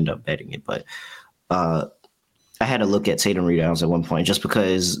 I didn't end up betting it, but I had to look at Tatum rebounds at one point just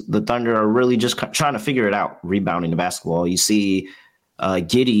because the Thunder are really just trying to figure it out, rebounding the basketball. You see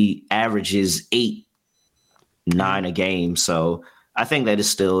Giddey averages 8-9 a game. So I think that it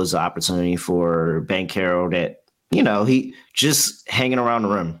still is an opportunity for Banchero that, he just hanging around the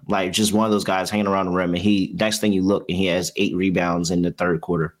rim, like just one of those guys hanging around the rim. And next thing you look and he has 8 rebounds in the third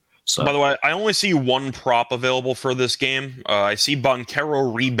quarter. So, by the way, I only see one prop available for this game. I see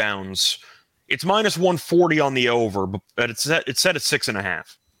Banchero rebounds. It's minus 140 on the over, but it's set at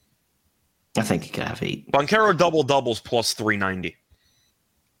 6.5. I think he could have 8. Banchero doubles plus 390.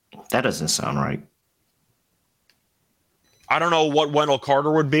 That doesn't sound right. I don't know what Wendell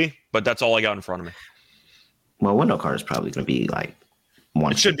Carter would be, but that's all I got in front of me. Well, Wendell Carter is probably going to be like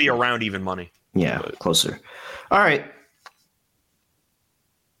 1. It should be around even money. Yeah, closer. All right.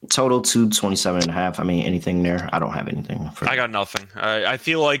 Total 227.5. I mean, anything there? I don't have anything. I got nothing. I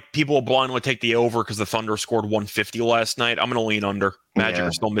feel like people will blindly take the over because the Thunder scored 150 last night. I'm going to lean under. Magic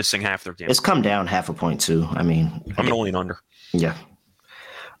are still missing half their game. It's come down 0.5 point too. I mean, I'm going to lean under. Yeah.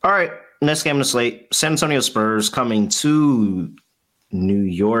 All right. Next game on the slate. San Antonio Spurs coming to New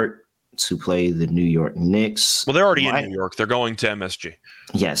York to play the New York Knicks. Well, they're already in New York. They're going to MSG.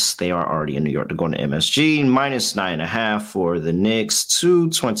 Yes, they are already in New York. They're going to MSG. Minus 9.5 for the Knicks.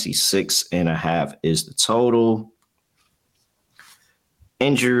 226.5 is the total.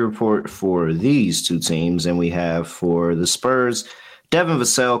 Injury report for these two teams. And we have for the Spurs, Devin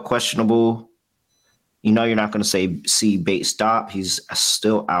Vassell, questionable. You're not going to see Bates-Diop. He's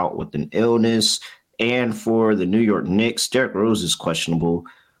still out with an illness. And for the New York Knicks, Derrick Rose is questionable.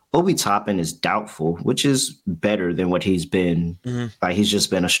 Obi Toppin is doubtful, which is better than what he's been. Mm-hmm. Like, he's just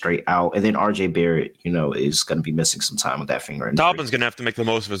been a straight out. And then RJ Barrett, is going to be missing some time with that finger injury. Toppin's going to have to make the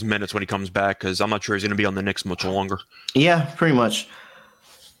most of his minutes when he comes back because I'm not sure he's going to be on the Knicks much longer. Yeah, pretty much.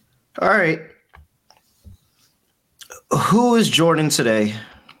 All right. Who is Jordan today?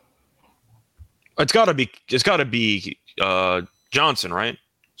 It's got to be Johnson, right?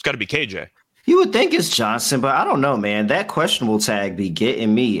 It's got to be KJ. You would think it's Johnson, but I don't know, man. That questionable tag be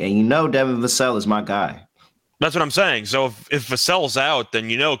getting me. And Devin Vassell is my guy. That's what I'm saying. So if Vassell's out, then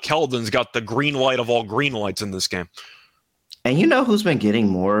Keldon's got the green light of all green lights in this game. And who's been getting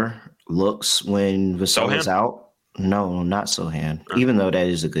more looks when Vassell is out? No, not Sohan. Even though that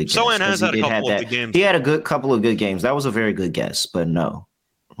is a good guess. Sohan has had a couple of good games. He had a couple of good games. That was a very good guess, but no.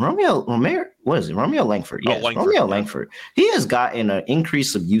 Romeo Langford. Yes, Romeo Langford. He has gotten an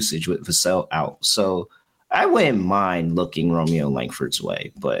increase of usage with Vassell out. So I wouldn't mind looking Romeo Langford's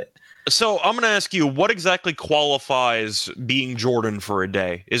way. But so I'm going to ask you, what exactly qualifies being Jordan for a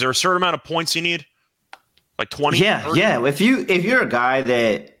day? Is there a certain amount of points you need? Like 20? Yeah, 30? Yeah. If you're a guy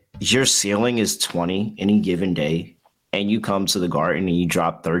that your ceiling is 20 any given day, and you come to the Garden and you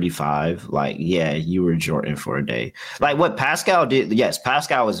drop 35, you were Jordan for a day. Like what Pascal did, yes,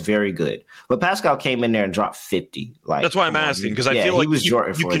 Pascal was very good. But Pascal came in there and dropped 50. That's why I'm asking, because I feel like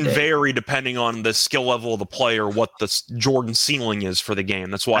you can vary depending on the skill level of the player, what the Jordan ceiling is for the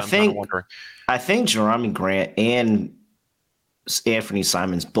game. That's why I'm kind of wondering. I think Jerami Grant and Anthony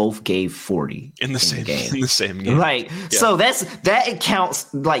Simons both gave 40 in the same game. So that counts.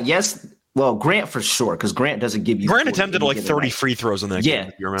 Yes. Well, Grant for sure, because Grant doesn't give you. Grant attempted 30 free throws in that game.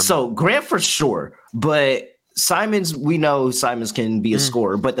 If you remember. So Grant for sure, but Simons, we know Simons can be a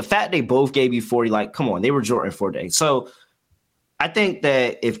scorer, but the fact they both gave you 40, come on, they were Jordan for a day. So I think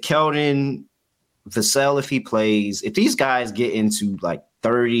that if Keldon, Vassell, if he plays, if these guys get into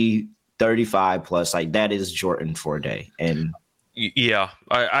 30, 35 plus, that is Jordan for a day. And yeah,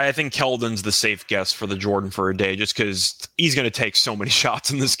 I think Keldon's the safe guess for the Jordan for a day, just because he's going to take so many shots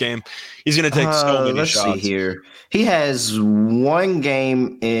in this game. He's going to take so many shots. Let's see here. He has one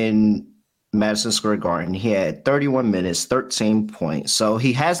game in Madison Square Garden. He had 31 minutes, 13 points. So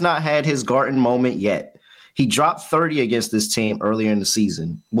he has not had his Garden moment yet. He dropped 30 against this team earlier in the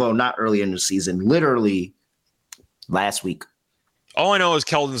season. Well, not earlier in the season, literally last week. All I know is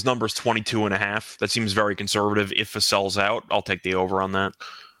Keldon's number is 22.5. That seems very conservative. If Vassell's out, I'll take the over on that.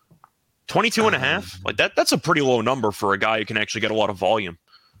 22.5? Like that's a pretty low number for a guy who can actually get a lot of volume.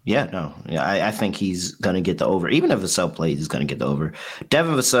 Yeah, no. Yeah, I think he's going to get the over. Even if Vassell plays, he's going to get the over.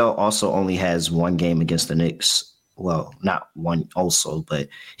 Devin Vassell also only has one game against the Knicks. Well, not one also, but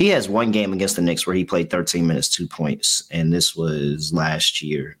he has one game against the Knicks where he played 13 minutes, 2 points. And this was last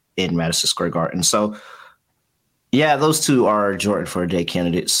year in Madison Square Garden. So, yeah, those two are Jordan for a day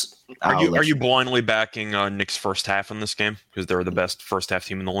candidates. Are you blindly backing Knicks first half in this game? Because they're the best first half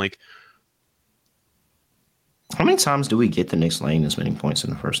team in the league. How many times do we get the Knicks laying this many points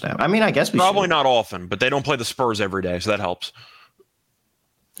in the first half? I mean, I guess we probably should. Not often, but they don't play the Spurs every day, so that helps.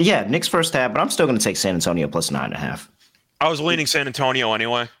 Yeah, Knicks first half, but I'm still going to take San Antonio plus 9.5. I was leaning San Antonio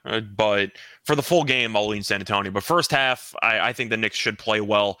anyway, but for the full game, I'll lean San Antonio. But first half, I think the Knicks should play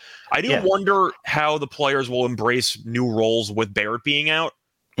well. I do wonder how the players will embrace new roles with Barrett being out,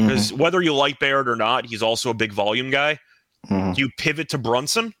 because whether you like Barrett or not, he's also a big volume guy. Do you pivot to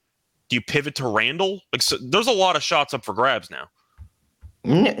Brunson? Do you pivot to Randall? Like, so, there's a lot of shots up for grabs now.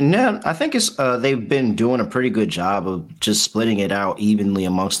 No, I think it's they've been doing a pretty good job of just splitting it out evenly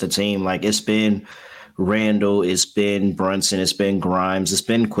amongst the team. Like it's been Randall, it's been Brunson, it's been Grimes, it's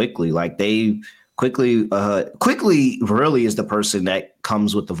been Quickly. Like they Quickly really is the person that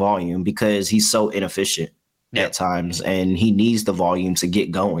comes with the volume because he's so inefficient at times and he needs the volume to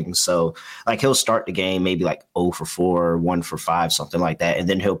get going. So like he'll start the game maybe like 0 for 4, 1 for 5, something like that. And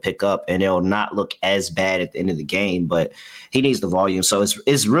then he'll pick up and it'll not look as bad at the end of the game, but he needs the volume. So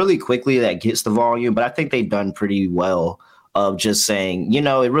it's really Quickly that gets the volume, but I think they've done pretty well of just saying,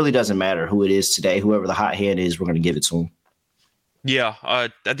 it really doesn't matter who it is today, whoever the hot hand is, we're going to give it to him. Yeah.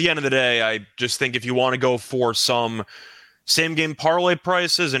 At the end of the day, I just think if you want to go for some same game parlay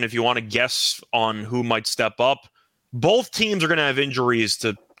prices, and if you want to guess on who might step up, both teams are going to have injuries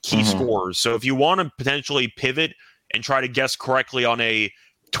to key scorers. So if you want to potentially pivot and try to guess correctly on a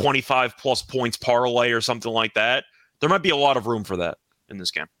 25 plus points parlay or something like that, there might be a lot of room for that in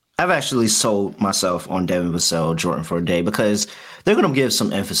this game. I've actually sold myself on Devin Vassell, Jordan for a day, because they're going to give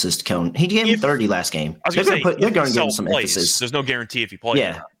some emphasis to Keldon. He gave him 30 last game. They're going to give him some emphasis. There's no guarantee if he plays.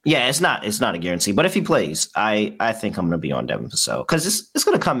 Yeah, it's not a guarantee. But if he plays, I think I'm going to be on Devin Vassell because it's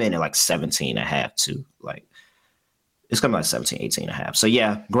going to come in at like 17.5 too. Like it's going to be like 17, 18.5. So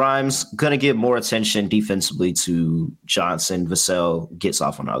yeah, Grimes going to give more attention defensively to Johnson. Vassell gets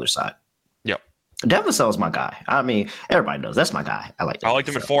off on the other side. Devin Vassell is my guy. I mean, everybody knows that's my guy. I liked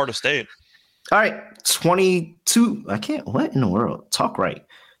him at Florida State. All right, 22. What in the world? Talk right.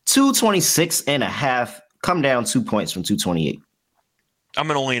 226.5. Come down 2 points from 228. I'm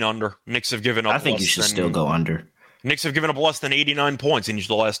going to lean under. Knicks have given up. I think you should still go under. Knicks have given up less than 89 points in each of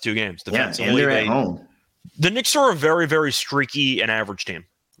the last two games. Defensively, and they're at home. The Knicks are a very, very streaky and average team.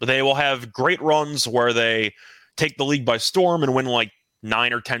 They will have great runs where they take the league by storm and win like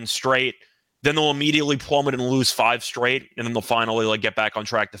 9 or 10 straight. Then they'll immediately plummet and lose 5 straight, and then they'll finally get back on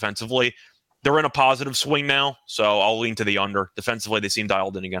track defensively. They're in a positive swing now, so I'll lean to the under. Defensively, they seem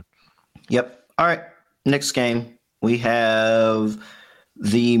dialed in again. Yep. All right. Next game, we have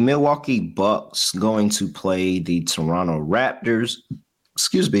the Milwaukee Bucks going to play the Toronto Raptors.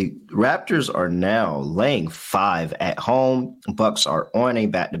 Excuse me. Raptors are now laying 5 at home. Bucks are on a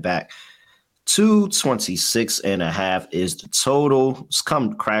back-to-back. 226.5 is the total. It's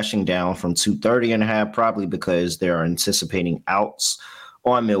come crashing down from 230.5, probably because they are anticipating outs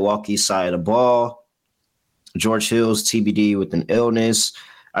on Milwaukee's side of the ball. George Hill's TBD with an illness.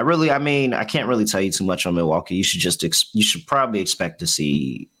 I can't really tell you too much on Milwaukee. You should probably expect to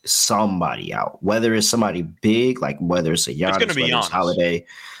see somebody out, whether it's somebody big, like whether it's a Giannis, whether it's Holiday.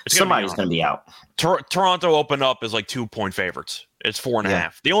 Somebody's going to be out. Toronto opened up as 2-point favorites. It's 4.5.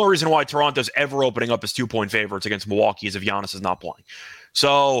 Yeah. The only reason why Toronto's ever opening up as 2-point favorites against Milwaukee is if Giannis is not playing.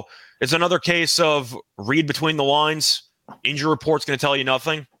 So it's another case of read between the lines. Injury report's going to tell you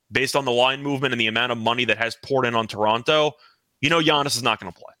nothing. Based on the line movement and the amount of money that has poured in on Toronto, Giannis is not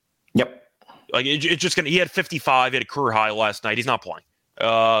going to play. Yep. It's just going to – he had 55. He had a career high last night. He's not playing.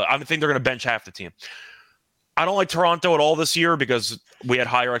 I think they're going to bench half the team. I don't like Toronto at all this year because we had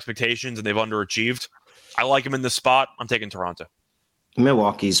higher expectations and they've underachieved. I like him in this spot. I'm taking Toronto.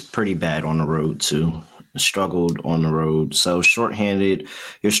 Milwaukee's pretty bad on the road, too. Struggled on the road. So shorthanded.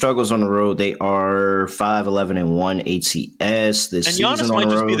 Your struggles on the road, they are 5-11-1 ATS this season on the road. And Giannis might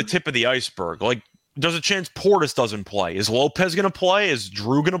just be the tip of the iceberg. there's a chance Portis doesn't play. Is Lopez going to play? Is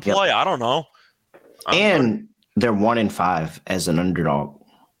Drew going to play? Yep. I don't know. And they're 1-5 as an underdog.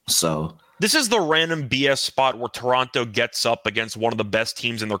 So this is the random BS spot where Toronto gets up against one of the best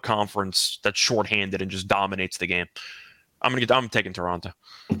teams in their conference that's shorthanded and just dominates the game. I'm taking Toronto.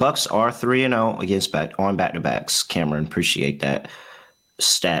 Bucks are 3-0 against on back-to-backs. Cameron, appreciate that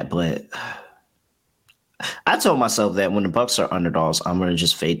stat, but I told myself that when the Bucks are underdogs, I'm going to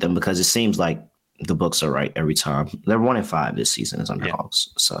just fade them because it seems like the Bucks are right every time. They're 1-5 this season as underdogs.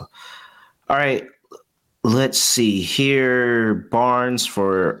 Yeah. So, all right, let's see here. Barnes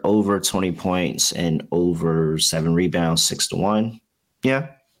for over 20 points and over 7 rebounds, 6-1. Yeah,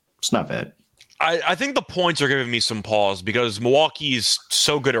 it's not bad. I think the points are giving me some pause because Milwaukee's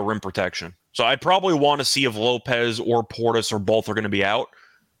so good at rim protection. So I probably want to see if Lopez or Portis or both are going to be out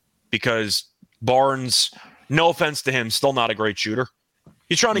because Barnes, no offense to him, still not a great shooter.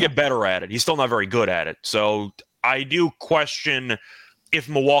 He's trying to get better at it. He's still not very good at it. So I do question if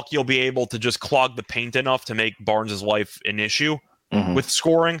Milwaukee will be able to just clog the paint enough to make Barnes' life an issue with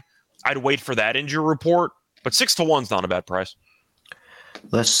scoring. I'd wait for that injury report, but 6-1 is not a bad price.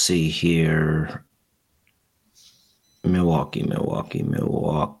 Let's see here. Milwaukee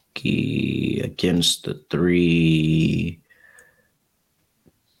against the 3.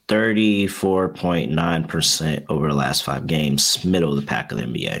 34.9% over the last 5 games, middle of the pack of the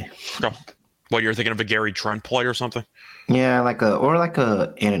NBA. Okay. What, you're thinking of a Gary Trent play or something? Yeah, like a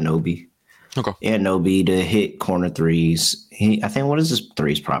Anunoby. Okay. Anunoby to hit corner threes. I think, what is his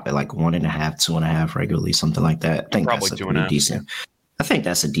threes prop at? Like 1.5, 2.5 regularly, something like that. I think probably that's 2.5. Decent. I think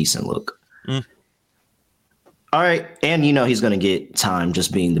that's a decent look. All right. And he's going to get time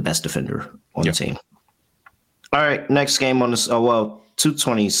just being the best defender on the team. All right. Next game on this.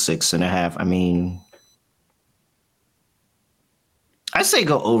 226.5. I mean, I say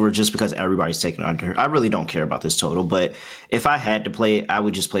go over just because everybody's taking under. I really don't care about this total, but if I had to play it, I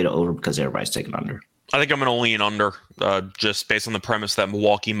would just play the over because everybody's taking under. I think I'm going to lean under just based on the premise that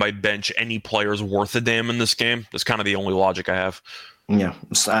Milwaukee might bench any players worth a damn in this game. That's kind of the only logic I have. Yeah,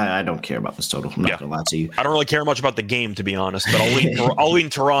 I don't care about this total. I'm not going to lie to you. I don't really care much about the game, to be honest, but I'll lean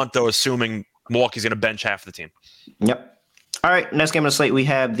Toronto, assuming Milwaukee's going to bench half the team. Yep. All right, next game on the slate, we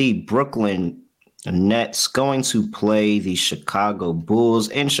have the Brooklyn Nets going to play the Chicago Bulls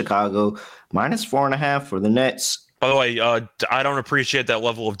in Chicago, -4.5 for the Nets. By the way, I don't appreciate that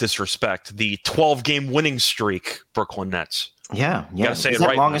level of disrespect. The 12-game winning streak, Brooklyn Nets. Yeah. Gotta say it's it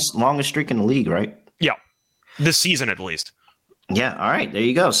right. Longest streak in the league, right? Yeah, this season at least. Yeah, all right, there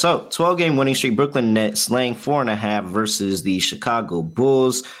you go. So, 12-game winning streak, Brooklyn Nets laying 4.5 versus the Chicago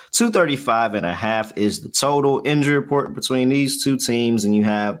Bulls. 235.5 is the total injury report between these two teams, and you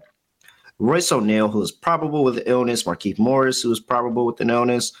have Royce O'Neal, who is probable with illness, Markieff Morris, who is probable with an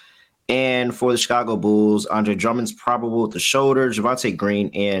illness, and for the Chicago Bulls, Andre Drummond's probable with the shoulder. Javonte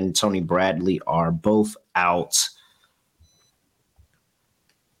Green and Tony Bradley are both out.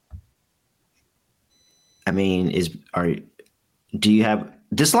 I mean, do you have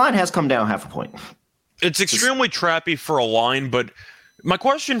this line has come down 0.5 point? It's extremely trappy for a line, but my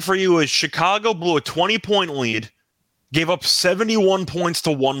question for you is Chicago blew a 20-point lead, gave up 71 points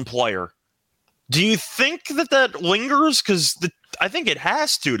to one player. Do you think that lingers? Because I think it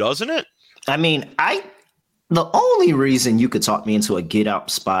has to, doesn't it? I mean, the only reason you could talk me into a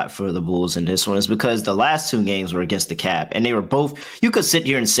get-out spot for the Bulls in this one is because the last 2 games were against the Cap, and they were both – you could sit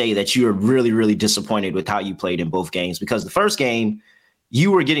here and say that you were really, really disappointed with how you played in both games because the first game,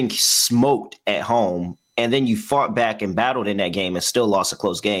 you were getting smoked at home, and then you fought back and battled in that game and still lost a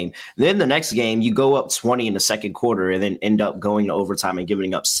close game. Then the next game, you go up 20 in the second quarter and then end up going to overtime and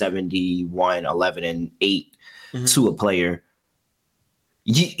giving up 71, 11, and 8 to a player.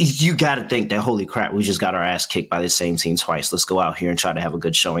 You got to think that, holy crap, we just got our ass kicked by this same team twice. Let's go out here and try to have a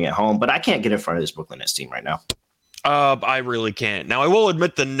good showing at home. But I can't get in front of this Brooklyn Nets team right now. I really can't. Now, I will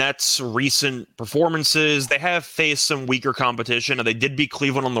admit the Nets' recent performances, they have faced some weaker competition, and they did beat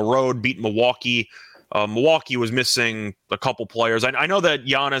Cleveland on the road, beat Milwaukee. Milwaukee was missing a couple players. I know that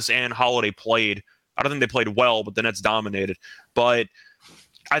Giannis and Holiday played. I don't think they played well, but the Nets dominated. But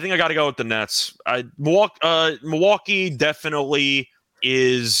I think I got to go with the Nets. Milwaukee definitely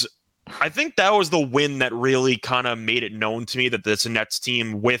is. I think that was the win that really kind of made it known to me that this Nets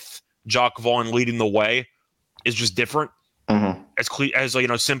team with Jacques Vaughn leading the way is just different.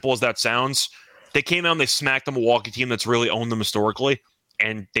 As simple as that sounds. They came out and they smacked the Milwaukee team that's really owned them historically,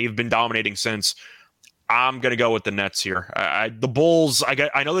 and they've been dominating since. I'm going to go with the Nets here. The Bulls,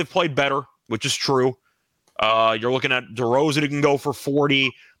 I know they've played better, which is true. You're looking at DeRozan who can go for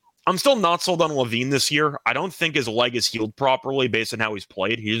 40. I'm still not sold on LaVine this year. I don't think his leg is healed properly based on how he's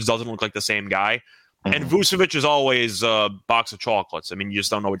played. He just doesn't look like the same guy. And Vucevic is always a box of chocolates. I mean, you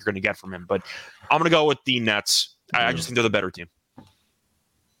just don't know what you're going to get from him. But I'm going to go with the Nets. I just think they're the better team.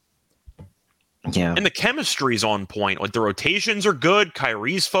 Yeah. And the chemistry's on point. Like, the rotations are good.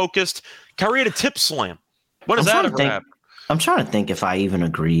 Kyrie's focused. Kyrie had a tip slam. When does that ever happen? I'm trying to think if I even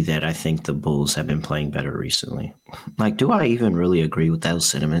agree that I think the Bulls have been playing better recently. Like, do I even really agree with those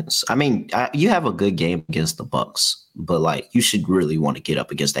sentiments? I mean, you have a good game against the Bucks, but like, you should really want to get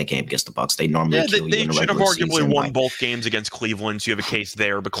up against that game against the Bucks. They normally kill you in the regular season. They should have arguably won both games against Cleveland, so you have a case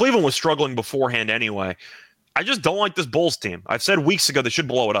there. But Cleveland was struggling beforehand anyway. I just don't like this Bulls team. I've said weeks ago they should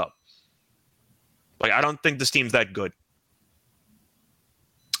blow it up. Like, I don't think this team's that good.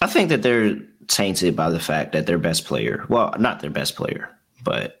 I think that they're tainted by the fact that their best player, well, not their best player,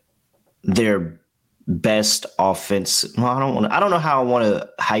 but their best offense. Well, I don't know how I want to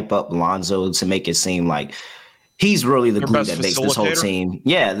hype up Lonzo to make it seem like he's really the glue that makes this whole team.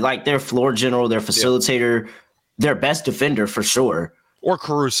 Yeah, like their floor general, their facilitator, their best defender for sure. Or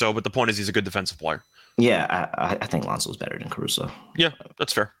Caruso, but the point is he's a good defensive player. Yeah, I think Lonzo's better than Caruso. Yeah,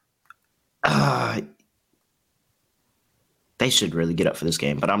 that's fair. They should really get up for this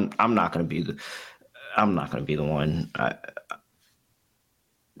game, but I'm not going to be the one.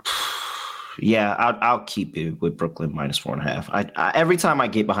 I'll keep it with Brooklyn minus 4.5. I every time I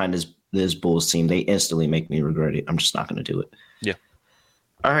get behind this Bulls team, they instantly make me regret it. I'm just not going to do it. Yeah.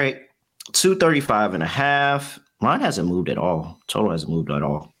 All right. 235.5. Line hasn't moved at all. Total hasn't moved at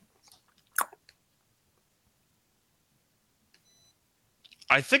all.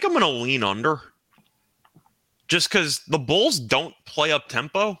 I think I'm going to lean under. Just because the Bulls don't play up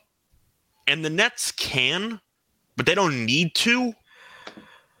tempo, and the Nets can, but they don't need to.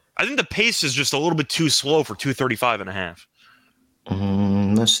 I think the pace is just a little bit too slow for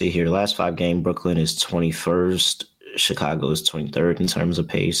 235.5. Let's see here. Last 5 games, Brooklyn is 21st. Chicago is 23rd in terms of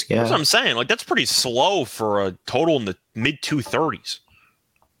pace. Yeah, that's what I'm saying. Like, that's pretty slow for a total in the mid 230s.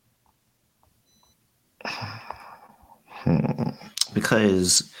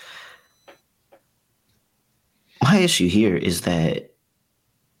 Because my issue here is that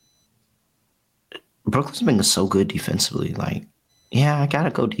Brooklyn's been so good defensively. Like, yeah, I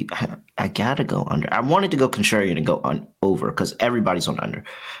gotta go deep. I gotta go under. I wanted to go contrarian and go over because everybody's on under,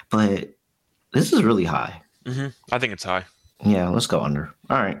 but this is really high. I think it's high. Yeah, let's go under.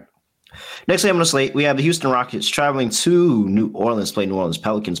 All right. Next game on the slate, we have the Houston Rockets traveling to New Orleans to play New Orleans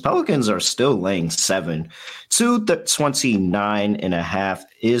Pelicans. Pelicans are still laying 7. 229.5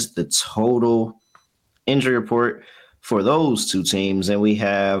 is the total. Injury report for those two teams, and we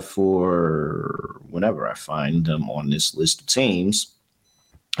have for whenever I find them on this list of teams.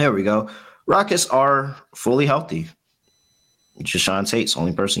 There we go. Rockets are fully healthy. Jashawn Tate's the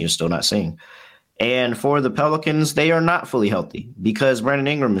only person you're still not seeing. And for the Pelicans, they are not fully healthy because Brandon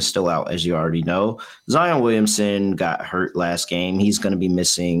Ingram is still out, as you already know. Zion Williamson got hurt last game. He's going to be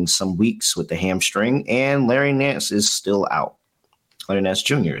missing some weeks with the hamstring, and Larry Nance is still out. Larry Nance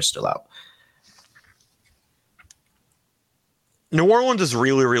Jr. is still out. New Orleans is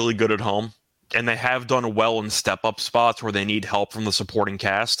really, really good at home, and they have done well in step-up spots where they need help from the supporting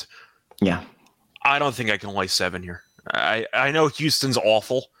cast. Yeah. I don't think I can lay 7 here. I know Houston's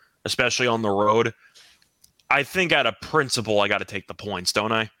awful, especially on the road. I think out of principle, I got to take the points,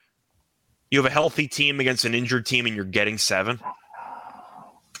 don't I? You have a healthy team against an injured team, and you're getting 7?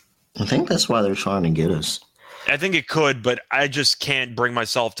 I think that's why they're trying to get us. I think it could, but I just can't bring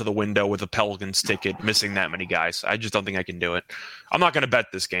myself to the window with a Pelicans ticket missing that many guys. I just don't think I can do it. I'm not going to bet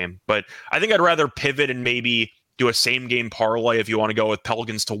this game, but I think I'd rather pivot and maybe do a same game parlay if you want to go with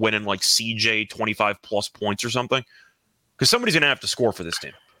Pelicans to win in like CJ 25 plus points or something. Because somebody's going to have to score for this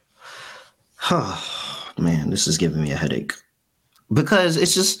team. Man, this is giving me a headache. Because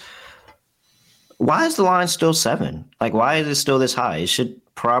it's just, why is the line still 7? Like, why is it still this high? It should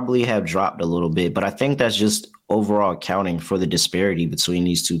probably have dropped a little bit, but I think that's just overall accounting for the disparity between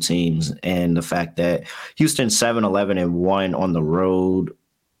these two teams and the fact that Houston 7-11-1 on the road,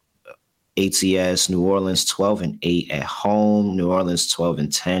 ATS, New Orleans 12-8 at home, New Orleans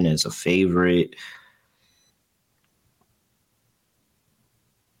 12-10 as a favorite.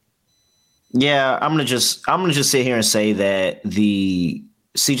 Yeah, I'm gonna just sit here and say that the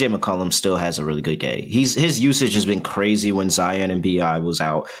CJ McCollum still has a really good game. His usage has been crazy when Zion and BI was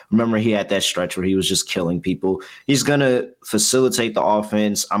out. Remember, he had that stretch where he was just killing people. He's going to facilitate the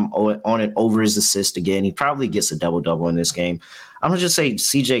offense. I'm on it over his assist again. He probably gets a double-double in this game. I'm going to just say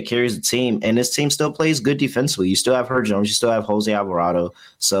CJ carries the team, and this team still plays good defensively. You still have Herb Jones. You still have Jose Alvarado.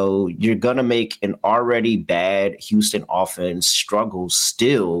 So you're going to make an already bad Houston offense struggle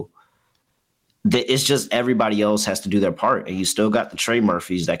still it's just everybody else has to do their part. And you still got the Trey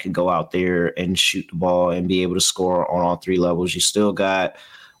Murphys that could go out there and shoot the ball and be able to score on all three levels. You still got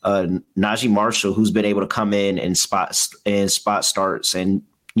Najee Marshall, who's been able to come in and spot starts and,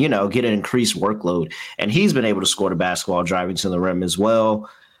 get an increased workload. And he's been able to score the basketball driving to the rim as well.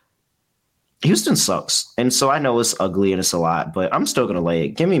 Houston sucks. And so I know it's ugly and it's a lot, but I'm still going to lay it.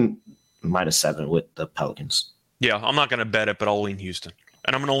 Give me -7 with the Pelicans. Yeah, I'm not going to bet it, but I'll lean Houston.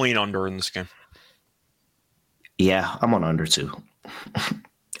 And I'm going to lean under in this game. Yeah, I'm on under too.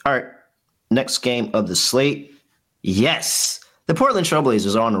 All right. Next game of the slate. Yes. The Portland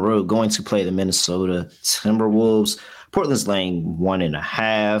Trailblazers are on the road going to play the Minnesota Timberwolves. Portland's laying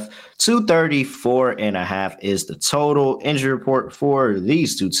 1.5. 234.5 is the total. Injury report for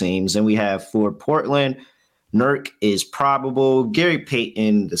these two teams. And we have for Portland, Nurk is probable. Gary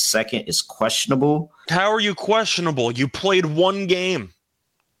Payton II is questionable. How are you questionable? You played one game.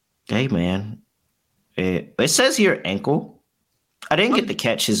 Hey, man. It says here ankle. I didn't get to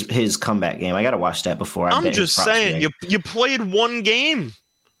catch his comeback game. I got to watch that before I I'm just saying, you played one game.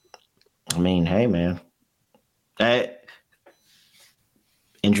 I mean, hey, man.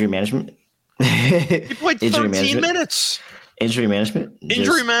 Injury management. You played 13 minutes. Injury management.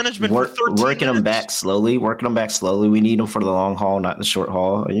 Injury management for 13 working minutes. them back slowly. We need them for the long haul, not the short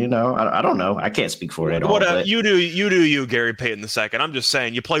haul. I don't know. I can't speak for it at all. But you do, Gary Payton II. I'm just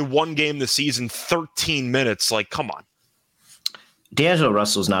saying, you play one game this season, 13 minutes. Like, come on. D'Angelo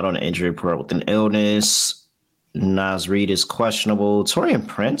Russell's not on the injury report with an illness. Naz Reid is questionable. Taurean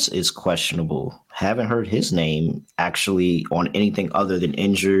Prince is questionable. Haven't heard his name actually on anything other than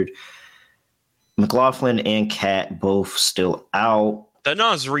injured. McLaughlin and Cat both still out. That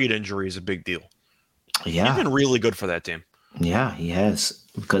Naz Reid injury is a big deal. Yeah. He's been really good for that team. Yeah, he has.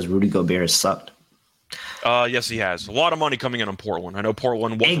 Because Rudy Gobert has sucked. Yes, he has. A lot of money coming in on Portland. I know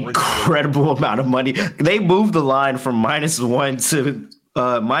Portland wasn't incredible amount of money. They moved the line from -1 to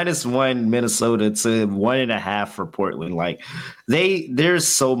 -1 Minnesota to 1.5 for Portland. Like there's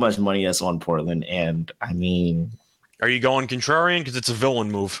so much money that's on Portland. And I mean, are you going contrarian? Because it's a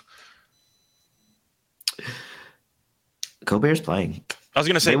villain move. Gobert's playing. I was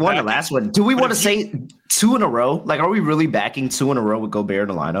going to say they won the last one. Do we want to say 2 in a row? Like, are we really backing 2 in a row with Gobert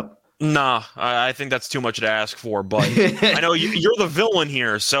in the lineup? Nah, I think that's too much to ask for. But I know you're the villain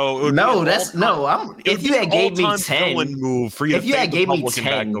here, so if you had gave me 10, move for you. If you had gave me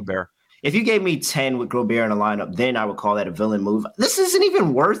 10, Gobert. If you gave me 10 with Gobert in the lineup, then I would call that a villain move. This isn't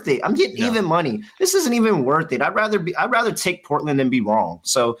even worth it. I'm getting even money. This isn't even worth it. I'd rather take Portland than be wrong.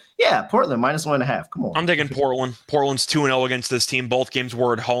 So yeah, Portland -1.5. Come on. I'm taking Portland. Portland's 2-0 against this team. Both games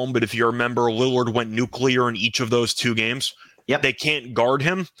were at home, but if you remember, Lillard went nuclear in each of those 2 games. Yep. They can't guard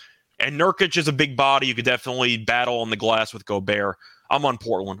him. And Nurkic is a big body. You could definitely battle on the glass with Gobert. I'm on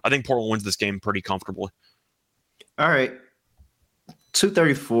Portland. I think Portland wins this game pretty comfortably. All right.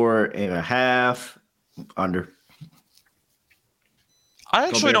 234.5 under. I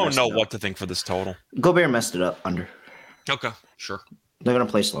actually don't know what to think for this total. Gobert messed it up under. Okay, sure. They're going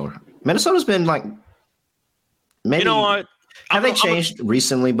to play slower. Minnesota's been like, maybe. You know what? Have they changed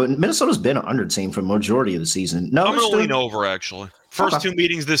recently? But Minnesota's been an under team for the majority of the season. No, I'm going to lean over, actually. First 2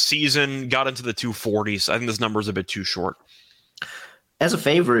 meetings this season got into the 240s. I think this number is a bit too short. As a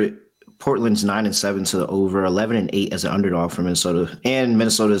favorite, Portland's 9-7 to the over, 11-8 as an underdog for Minnesota, and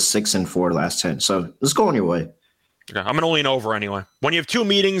Minnesota's 6-4 last 10. So let's go on your way. Okay, I'm going to lean over anyway. When you have 2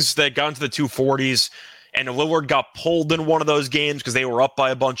 meetings that got into the 240s, and Lillard got pulled in one of those games because they were up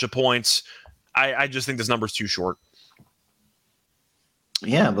by a bunch of points, I just think this number's too short.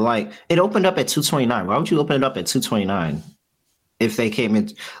 Yeah, but like it opened up at 229. Why would you open it up at 229? If they came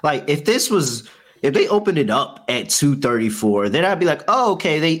in, like if they opened it up at 234, then I'd be like, oh,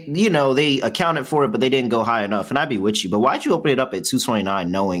 okay, they accounted for it, but they didn't go high enough, and I'd be with you. But why'd you open it up at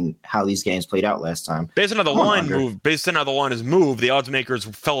 229, knowing how these games played out last time? Based on how the line is moved, the odds makers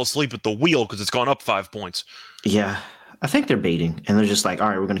fell asleep at the wheel because it's gone up 5 points. Yeah, I think they're baiting, and they're just like, all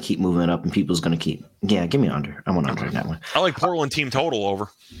right, we're going to keep moving it up, and people's going to keep. Yeah, give me under. I'm on under in that one. I like Portland team total over.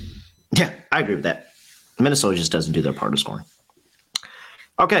 Yeah, I agree with that. Minnesota just doesn't do their part of scoring.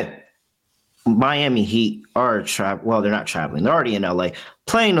 Okay. Miami Heat are they're not traveling. They're already in LA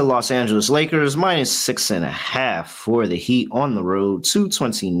playing the Los Angeles Lakers. -6.5 for the Heat on the road.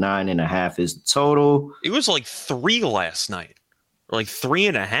 229.5 is the total. It was like 3 last night, or like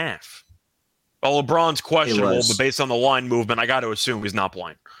 3.5. Well, LeBron's questionable, but based on the line movement, I got to assume he's not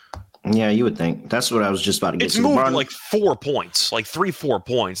playing. Yeah, you would think. That's what I was just about to get to. It's to. moved LeBron, like 4 points, like 3-4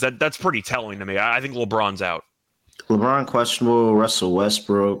 points. That's pretty telling to me. I think LeBron's out. LeBron questionable. Russell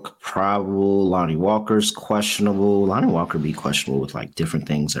Westbrook probable. Lonnie Walker's questionable. Lonnie Walker be questionable with like different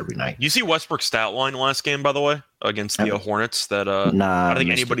things every night. You see Westbrook's stat line last game, by the way, against the Hornets that I Nah, don't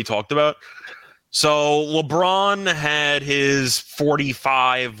think anybody talked about. So LeBron had his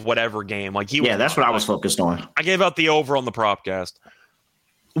 45 whatever game. Like that's what I was focused on. I gave out the over on the propcast.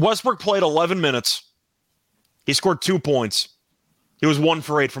 Westbrook played 11 minutes. He scored 2 points. He was 1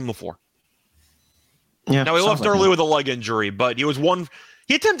 for 8 from the floor. Yeah. Now he left early with a leg injury, but he was one.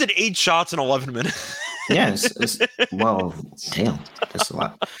 He attempted 8 shots in 11 minutes. Yeah, well, damn, that's a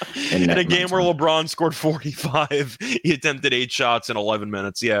lot. In a game where LeBron scored 45, he attempted 8 shots in 11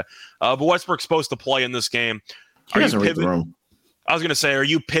 minutes. Yeah, but Westbrook's supposed to play in this game. He doesn't read the room. I was going to say, are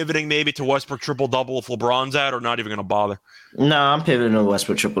you pivoting maybe to Westbrook triple-double if LeBron's out, or not even going to bother? No, I'm pivoting to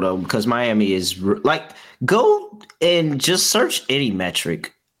Westbrook triple-double because Miami is like, go and just search any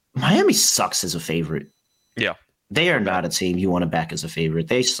metric. Miami sucks as a favorite. Yeah. They are not a team you want to back as a favorite.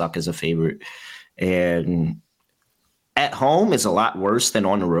 They suck as a favorite. And at home is a lot worse than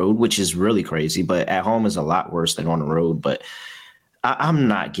on the road, which is really crazy. But at home is a lot worse than on the road. But I'm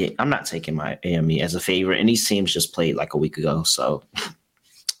not taking Miami as a favorite. And these teams just played like a week ago. So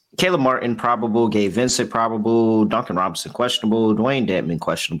Caleb Martin probable, Gabe Vincent probable, Duncan Robinson questionable, Dwayne Dedmon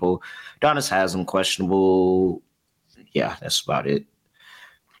questionable, Donis Haslam questionable. Yeah, that's about it.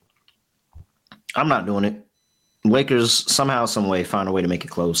 I'm not doing it. Lakers somehow, some way, find a way to make it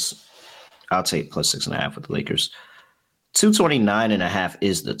close. I'll take plus 6.5 with the Lakers. 229.5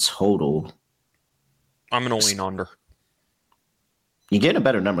 is the total. I'm going to lean under. You're getting a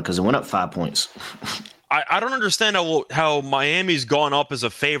better number because it went up 5 points. I don't understand how Miami's gone up as a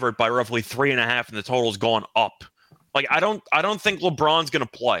favorite by roughly 3.5 and the total's gone up. Like I don't think LeBron's going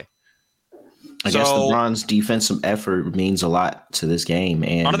to play. I guess LeBron's defensive effort means a lot to this game.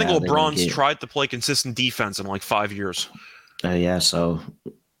 And I don't think LeBron's tried to play consistent defense in like 5 years. Yeah, so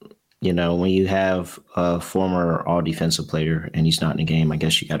when you have a former all-defensive player and he's not in the game, I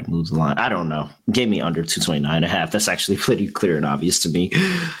guess you got to move the line. I don't know. Give me under 229.5. That's actually pretty clear and obvious to me.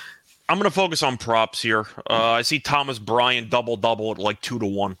 I'm going to focus on props here. I see Thomas Bryant double-double at like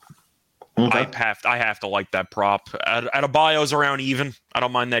 2-1. Okay. I have to like that prop. Adebayo's around even. I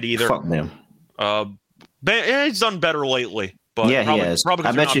don't mind that either. Fuck them. He's done better lately. But yeah, he has. Probably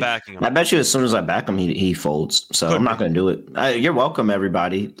because you're not backing him. I bet you as soon as I back him, he folds. So I'm not going to do it. You're welcome,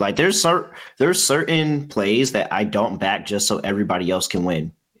 everybody. Like there's certain plays that I don't back just so everybody else can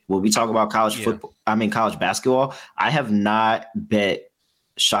win. When we talk about college basketball, I have not bet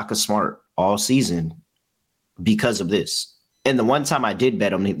Shaka Smart all season because of this. And the one time I did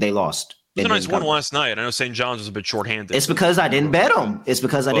bet them, they lost. It was a nice win last night. I know St. John's was a bit shorthanded. It's because I didn't bet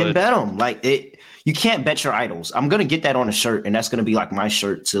them. Like you can't bet your idols. I'm gonna get that on a shirt, and that's gonna be like my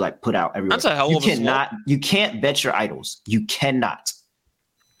shirt to like put out everywhere. That's a hell of a slope. You can't bet your idols. You cannot.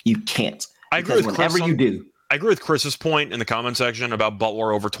 You can't. I agree with whenever you do. I agree with Chris's point in the comment section about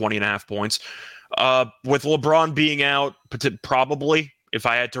Butler over 20.5 points. With LeBron being out, probably if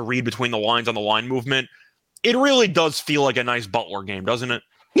I had to read between the lines on the line movement, it really does feel like a nice Butler game, doesn't it?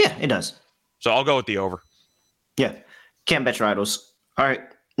 Yeah, it does. So I'll go with the over. Yeah. Can't bet your idols. All right.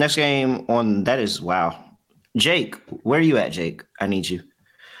 Next game on that is wow. Jake, where are you at, Jake? I need you.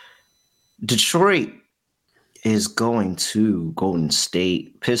 Detroit is going to Golden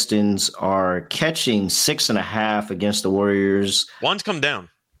State. Pistons are catching 6.5 against the Warriors. Line's come down.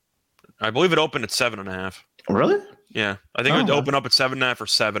 I believe it opened at 7.5. Really? Yeah. I think it opened up at 7.5 or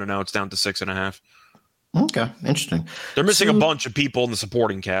 7, and now it's down to 6.5. Okay, interesting. They're missing a bunch of people in the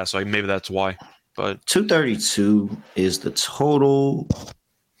supporting cast, so maybe that's why. But 232 is the total.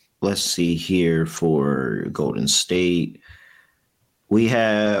 Let's see here for Golden State. We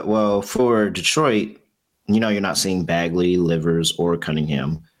have, for Detroit, you're not seeing Bagley, Livers, or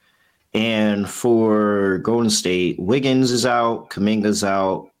Cunningham. And for Golden State, Wiggins is out, Kuminga's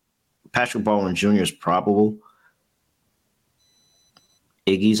out, Patrick Baldwin Jr. is probable.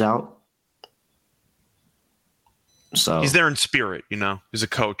 Iggy's out. So he's there in spirit, He's a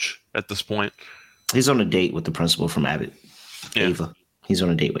coach at this point. He's on a date with the principal from Abbott, Ava. He's on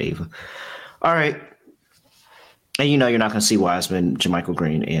a date with Ava. All right. And you're not going to see Wiseman, JaMychal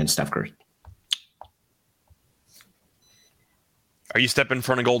Green, and Steph Curry. Are you stepping in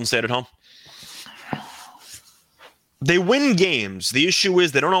front of Golden State at home? They win games. The issue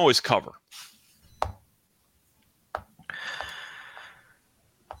is they don't always cover.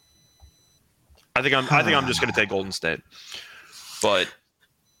 I think I'm just going to take Golden State, but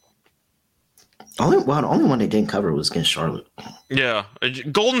the only one they didn't cover was against Charlotte. Yeah,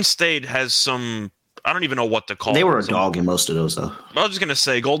 Golden State has some I don't even know what to call They it. were a dog in most of those, though. I was just going to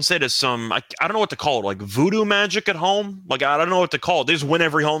say, Golden State is some, I don't know what to call it, like voodoo magic at home. Like, I don't know what to call it. They just win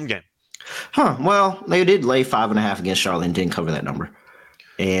every home game. Huh. Well, they did lay 5.5 against Charlotte and didn't cover that number.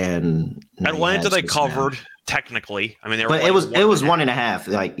 And Atlanta, they covered technically. I mean, they were but like it was 1.5.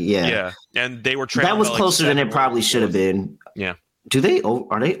 Like, yeah, and they were trailing that was by closer than it probably should have been. Yeah.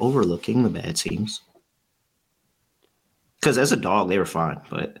 Are they overlooking the bad teams? Because as a dog, they were fine.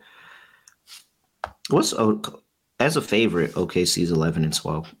 But as a favorite, OKC's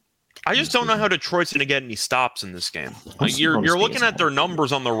 11-12. I just don't know how Detroit's going to get any stops in this game. Like, you're looking at their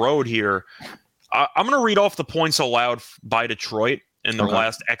numbers on the road here. I'm going to read off the points allowed by Detroit in their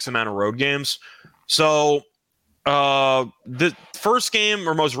last X amount of road games. So the first game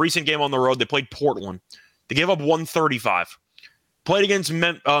or most recent game on the road, they played Portland. They gave up 135. Played against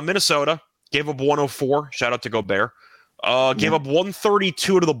Minnesota, gave up 104. Shout out to Gobert. Gave up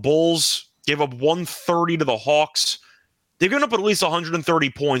 132 to the Bulls. Gave up 130 to the Hawks. They've given up at least 130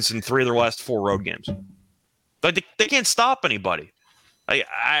 points in 3 of their last 4 road games. Like they can't stop anybody.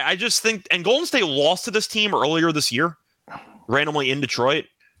 I just think, and Golden State lost to this team earlier this year, randomly in Detroit.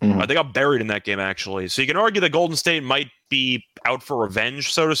 They got buried in that game, actually. So you can argue that Golden State might be out for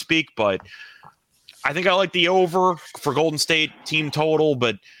revenge, so to speak, but I think I like the over for Golden State team total,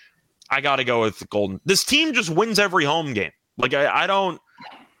 but I got to go with Golden. This team just wins every home game. Like,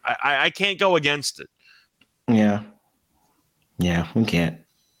 I can't go against it. Yeah. Yeah, we can't.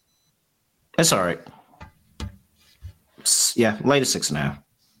 It's all right. Yeah, late at 6.5.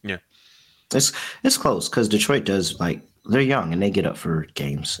 Yeah. It's close because Detroit does, like, they're young and they get up for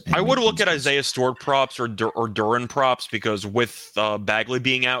games. I would look at Isaiah Stewart props or Duran props because with Bagley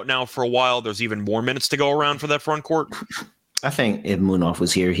being out now for a while, there's even more minutes to go around for that front court. I think if Moonoff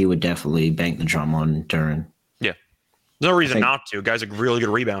was here, he would definitely bank the drum on Duran. Yeah. There's no reason not to. Guy's a really good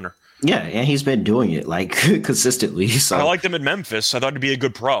rebounder. Yeah, and he's been doing it, like, consistently. So I liked him in Memphis. I thought he'd be a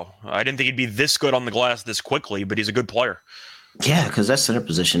good pro. I didn't think he'd be this good on the glass this quickly, but he's a good player. Yeah, because that center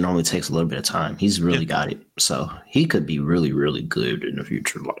position normally takes a little bit of time. He's really got it. So he could be really, really good in the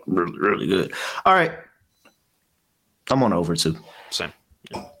future. Like, really, really good. All right. I'm on over, too. Same.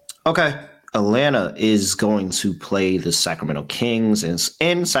 Yeah. Okay. Atlanta is going to play the Sacramento Kings. And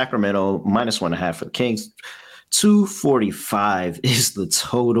in Sacramento, -1.5 for the Kings. 245 is the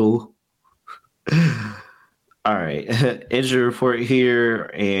total. All right. Injury report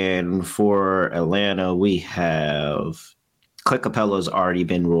here. And for Atlanta, we have Clint Capella's already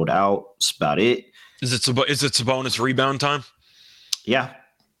been ruled out. That's about it. Is it Sabonis rebound time? Yeah.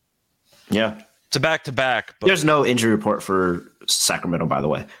 Yeah. It's a back-to-back. But there's no injury report for Sacramento, by the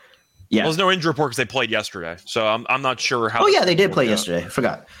way. Yeah. Well, there's no injury report because they played yesterday. So I'm not sure how. Oh, yeah, they did play yesterday. I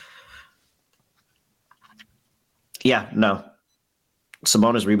forgot. Yeah, no.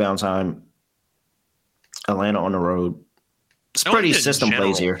 Sabonis rebound time. Atlanta on the road. It's pretty system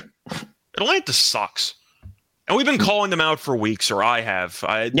plays here. Atlanta sucks. And we've been calling them out for weeks, or I have.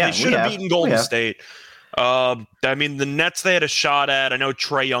 They should have beaten Golden State. I mean, the Nets they had a shot at. I know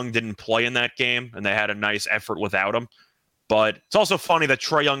Trae Young didn't play in that game, and they had a nice effort without him. But it's also funny that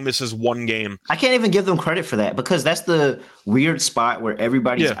Trae Young misses one game. I can't even give them credit for that because that's the weird spot where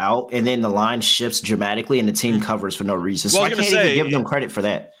everybody's out and then the line shifts dramatically and the team covers for no reason. So I can't even give them credit for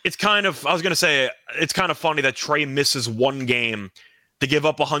that. I was going to say, it's kind of funny that Trae misses one game to give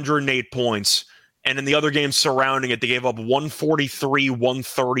up 108 points. And in the other games surrounding it, they gave up 143,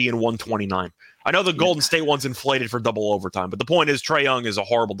 130, and 129. I know the Golden State one's inflated for double overtime, but the point is Trae Young is a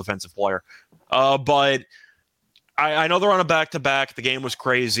horrible defensive player. But I know they're on a back-to-back. The game was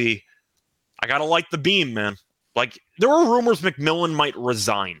crazy. I got to like the beam, man. Like, there were rumors McMillan might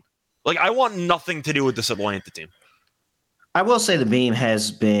resign. Like, I want nothing to do with this Atlanta team. I will say the beam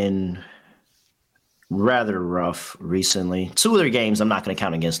has been rather rough recently. 2 of their games, I'm not going to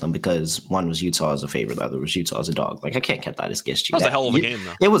count against them because one was Utah as a favorite, the other was Utah as a dog. Like, I can't count that against you. That was a hell of a game,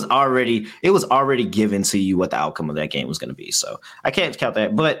 though. It was already given to you what the outcome of that game was going to be. So I can't count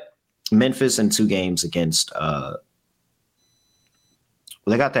that. But Memphis in 2 games against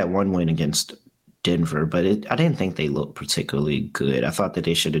they got that one win against Denver, but I didn't think they looked particularly good. I thought that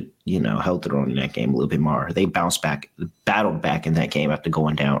they should have, held their own in that game a little bit more. They bounced back, battled back in that game after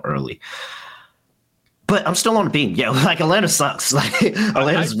going down early. But I'm still on the beam. Yeah, like Atlanta sucks. Like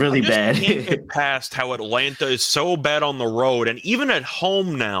Atlanta's really bad. I can't get past how Atlanta is so bad on the road, and even at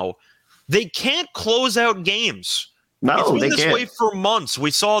home now, they can't close out games. No, it's been they this can't. way for months.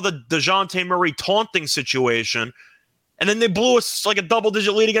 We saw the DeJounte Murray taunting situation. And then they blew us like a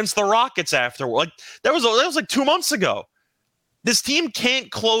double-digit lead against the Rockets afterward. Like that was like 2 months ago. This team can't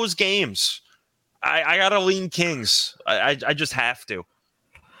close games. I gotta lean Kings. I just have to.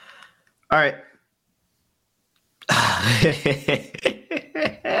 All right.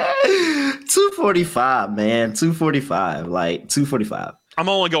 $245, man. $245. Like $245. I'm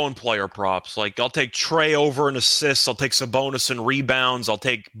only going player props. Like, I'll take Trey over in assists. I'll take Sabonis in rebounds. I'll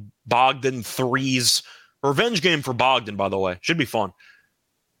take Bogdan threes. Revenge game for Bogdan, by the way. Should be fun.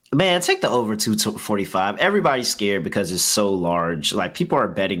 Man, take the over 245. Everybody's scared because it's so large. Like, people are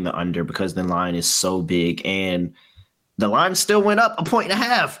betting the under because the line is so big, and the line still went up 1.5 points.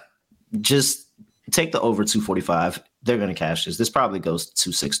 Just take the over 245. They're going to cash this. This probably goes to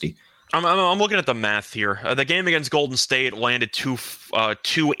 260. I'm looking at the math here. The game against Golden State landed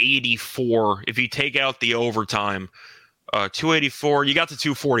 284. If you take out the overtime, 284, you got to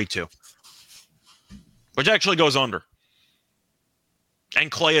 242, which actually goes under. And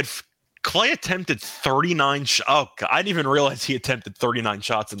Clay attempted 39 shots. Oh, God, I didn't even realize he attempted 39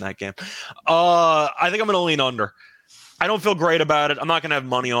 shots in that game. I think I'm going to lean under. I don't feel great about it. I'm not going to have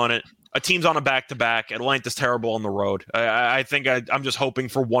money on it. A team's on a back-to-back. Atlanta's terrible on the road. I think I'm just hoping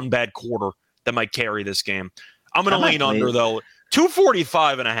for one bad quarter that might carry this game. I'm going to lean under, though.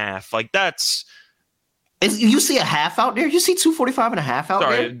 245.5. Like, that's... You see a half out there? You see 245.5 out there?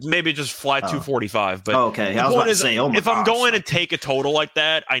 Sorry, maybe just flat 245. But okay, I was about to say, oh my if I'm going to take a total like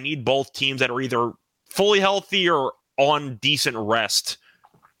that, I need both teams that are either fully healthy or on decent rest.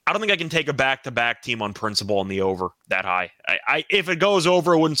 I don't think I can take a back-to-back team on principle on the over that high. If it goes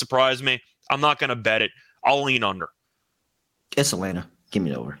over, it wouldn't surprise me. I'm not going to bet it. I'll lean under. It's Atlanta. Give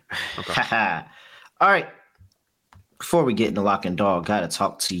me the over. Okay. All right. Before we get into Lock and Dog, got to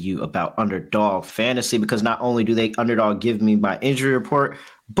talk to you about Underdog Fantasy, because not only do they Underdog give me my injury report,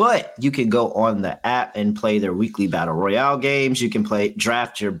 but you can go on the app and play their weekly battle royale games. You can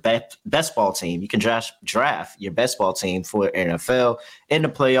draft your best ball team. You can draft your best ball team for NFL in the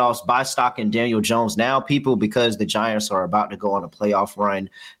playoffs. Buy stock in Daniel Jones now, people, because the Giants are about to go on a playoff run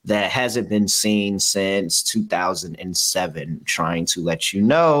that hasn't been seen since 2007. Trying to let you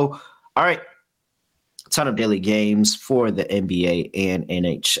know. All right. Ton of daily games for the NBA and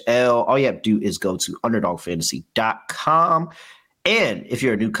NHL. All you have to do is go to underdogfantasy.com. And if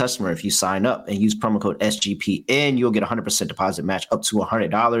you're a new customer, if you sign up and use promo code SGPN, you'll get a 100% deposit match up to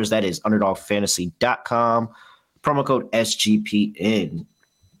 $100. That is underdogfantasy.com. Promo code SGPN.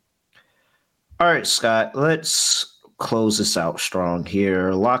 All right, Scott, let's close this out strong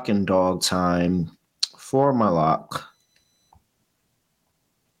here. Lock and dog time for my lock.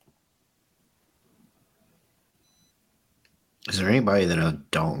 Is there anybody that I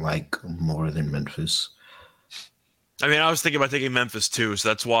don't like more than Memphis? I mean, I was thinking about taking Memphis too, so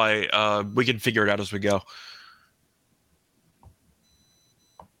that's why we can figure it out as we go.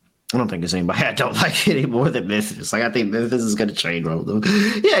 I don't think there's anybody I don't like any more than Memphis. Like, I think Memphis is going to train roll them.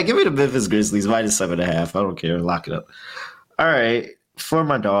 Yeah, give me the Memphis Grizzlies -7.5. I don't care. Lock it up. All right. For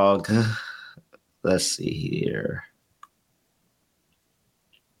my dog, let's see here.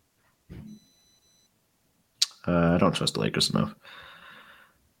 I don't trust the Lakers enough.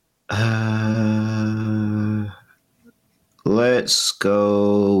 Let's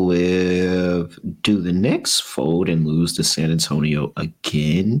go with, do the Knicks fold and lose to San Antonio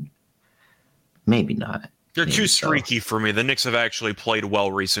again? Maybe not. They're too streaky for me. The Knicks have actually played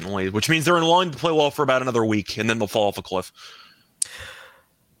well recently, which means they're in line to play well for about another week, and then they'll fall off a cliff.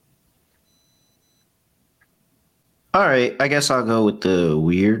 All right, I guess I'll go with the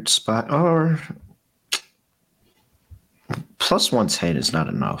weird spot. Or +110 is not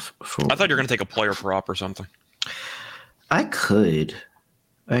enough. I thought you were going to take a player prop or something. I could,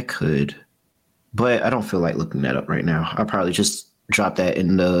 but I don't feel like looking that up right now. I'll probably just drop that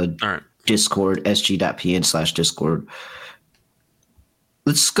in the Discord, sg.pn/Discord.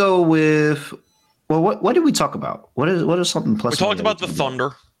 Let's go with, well, what did we talk about? What is something plus? We talked about the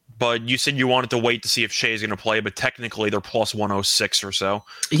Thunder, but you said you wanted to wait to see if Shea's going to play, but technically they're +106 or so.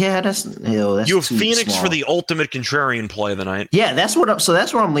 Yeah, that's you have Phoenix small for the ultimate contrarian play of the night. Yeah, that's where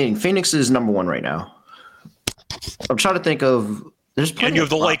I'm leaning. Phoenix is number one right now. I'm trying to think of. There's plenty. And you have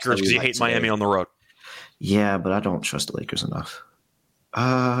the of Lakers because you hate Miami on the road. Yeah, but I don't trust the Lakers enough.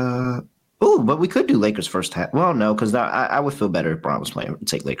 But we could do Lakers first half. Well, no, because I would feel better if Bron was playing.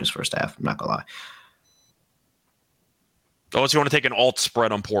 Take Lakers first half. I'm not gonna lie. Unless you want to take an alt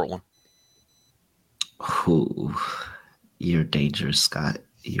spread on Portland. Ooh, you're dangerous, Scott.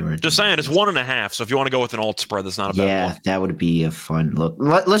 Just saying, it's 1.5. So if you want to go with an alt spread, that's not a bad one. That would be a fun look.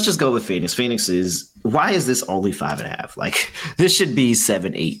 Let's just go with Phoenix. Why is this only 5.5? Like, this should be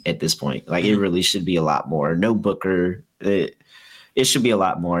 7-8 at this point. Like, it really should be a lot more. No Booker. It should be a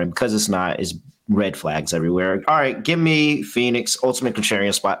lot more. And because it's not, it's red flags everywhere. All right, give me Phoenix ultimate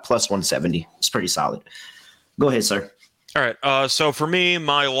contrarian spot +170. It's pretty solid. Go ahead, sir. All right. So for me,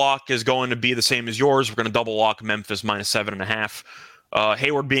 my lock is going to be the same as yours. We're going to double lock Memphis -7.5.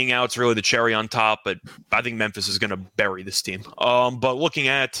 Hayward being out is really the cherry on top, but I think Memphis is going to bury this team. But looking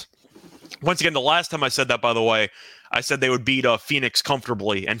at, once again, the last time I said that, by the way, I said they would beat Phoenix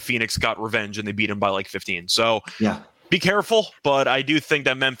comfortably, and Phoenix got revenge, and they beat them by like 15. So Yeah. be careful, but I do think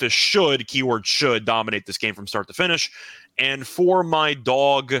that Memphis should, keyword should, dominate this game from start to finish. And for my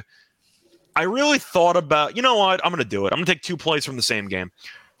dog, I really thought about, you know what? I'm going to do it. I'm going to take 2 plays from the same game.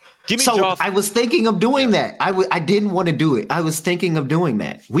 Give me So I was thinking of doing that. I didn't want to do it. I was thinking of doing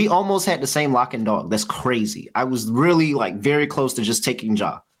that. We almost had the same lock and dog. That's crazy. I was really like very close to just taking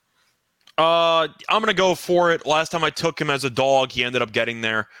Ja. I'm going to go for it. Last time I took him as a dog, he ended up getting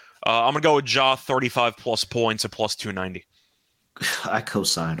there. I'm going to go with Ja 35 plus points at plus 290. I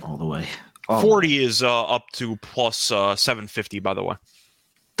co-sign all the way. 40 is up to plus 750, by the way.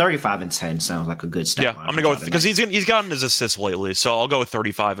 35 and 10 sounds like a good stat. Yeah, I'm going to go with, because he's gotten his assists lately, so I'll go with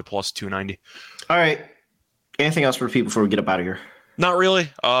 35 at plus 290. All right. Anything else for people before we get up out of here? Not really. We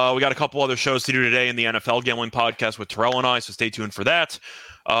got a couple other shows to do today in the NFL Gambling Podcast with Terrell and I, so stay tuned for that.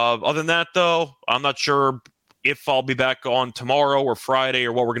 Other than that, though, I'm not sure if I'll be back on tomorrow or Friday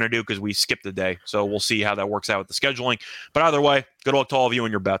or what we're going to do because we skipped a day. So we'll see how that works out with the scheduling. But either way, good luck to all of you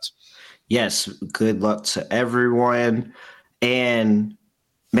and your bets. Yes, good luck to everyone. And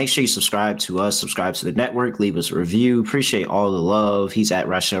make sure you subscribe to us, subscribe to the network, leave us a review. Appreciate all the love. He's at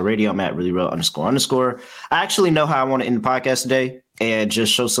Rational Radio. I'm at reallyreal__. I actually know how I want to end the podcast today and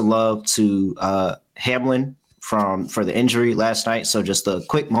just show some love to Hamlin for the injury last night. So just a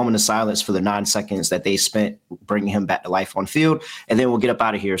quick moment of silence for the 9 seconds that they spent bringing him back to life on field. And then we'll get up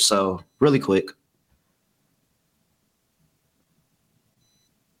out of here. So really quick.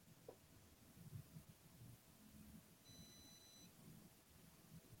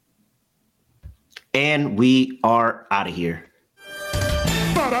 And we are out of here.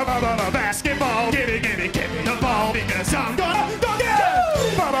 Basketball.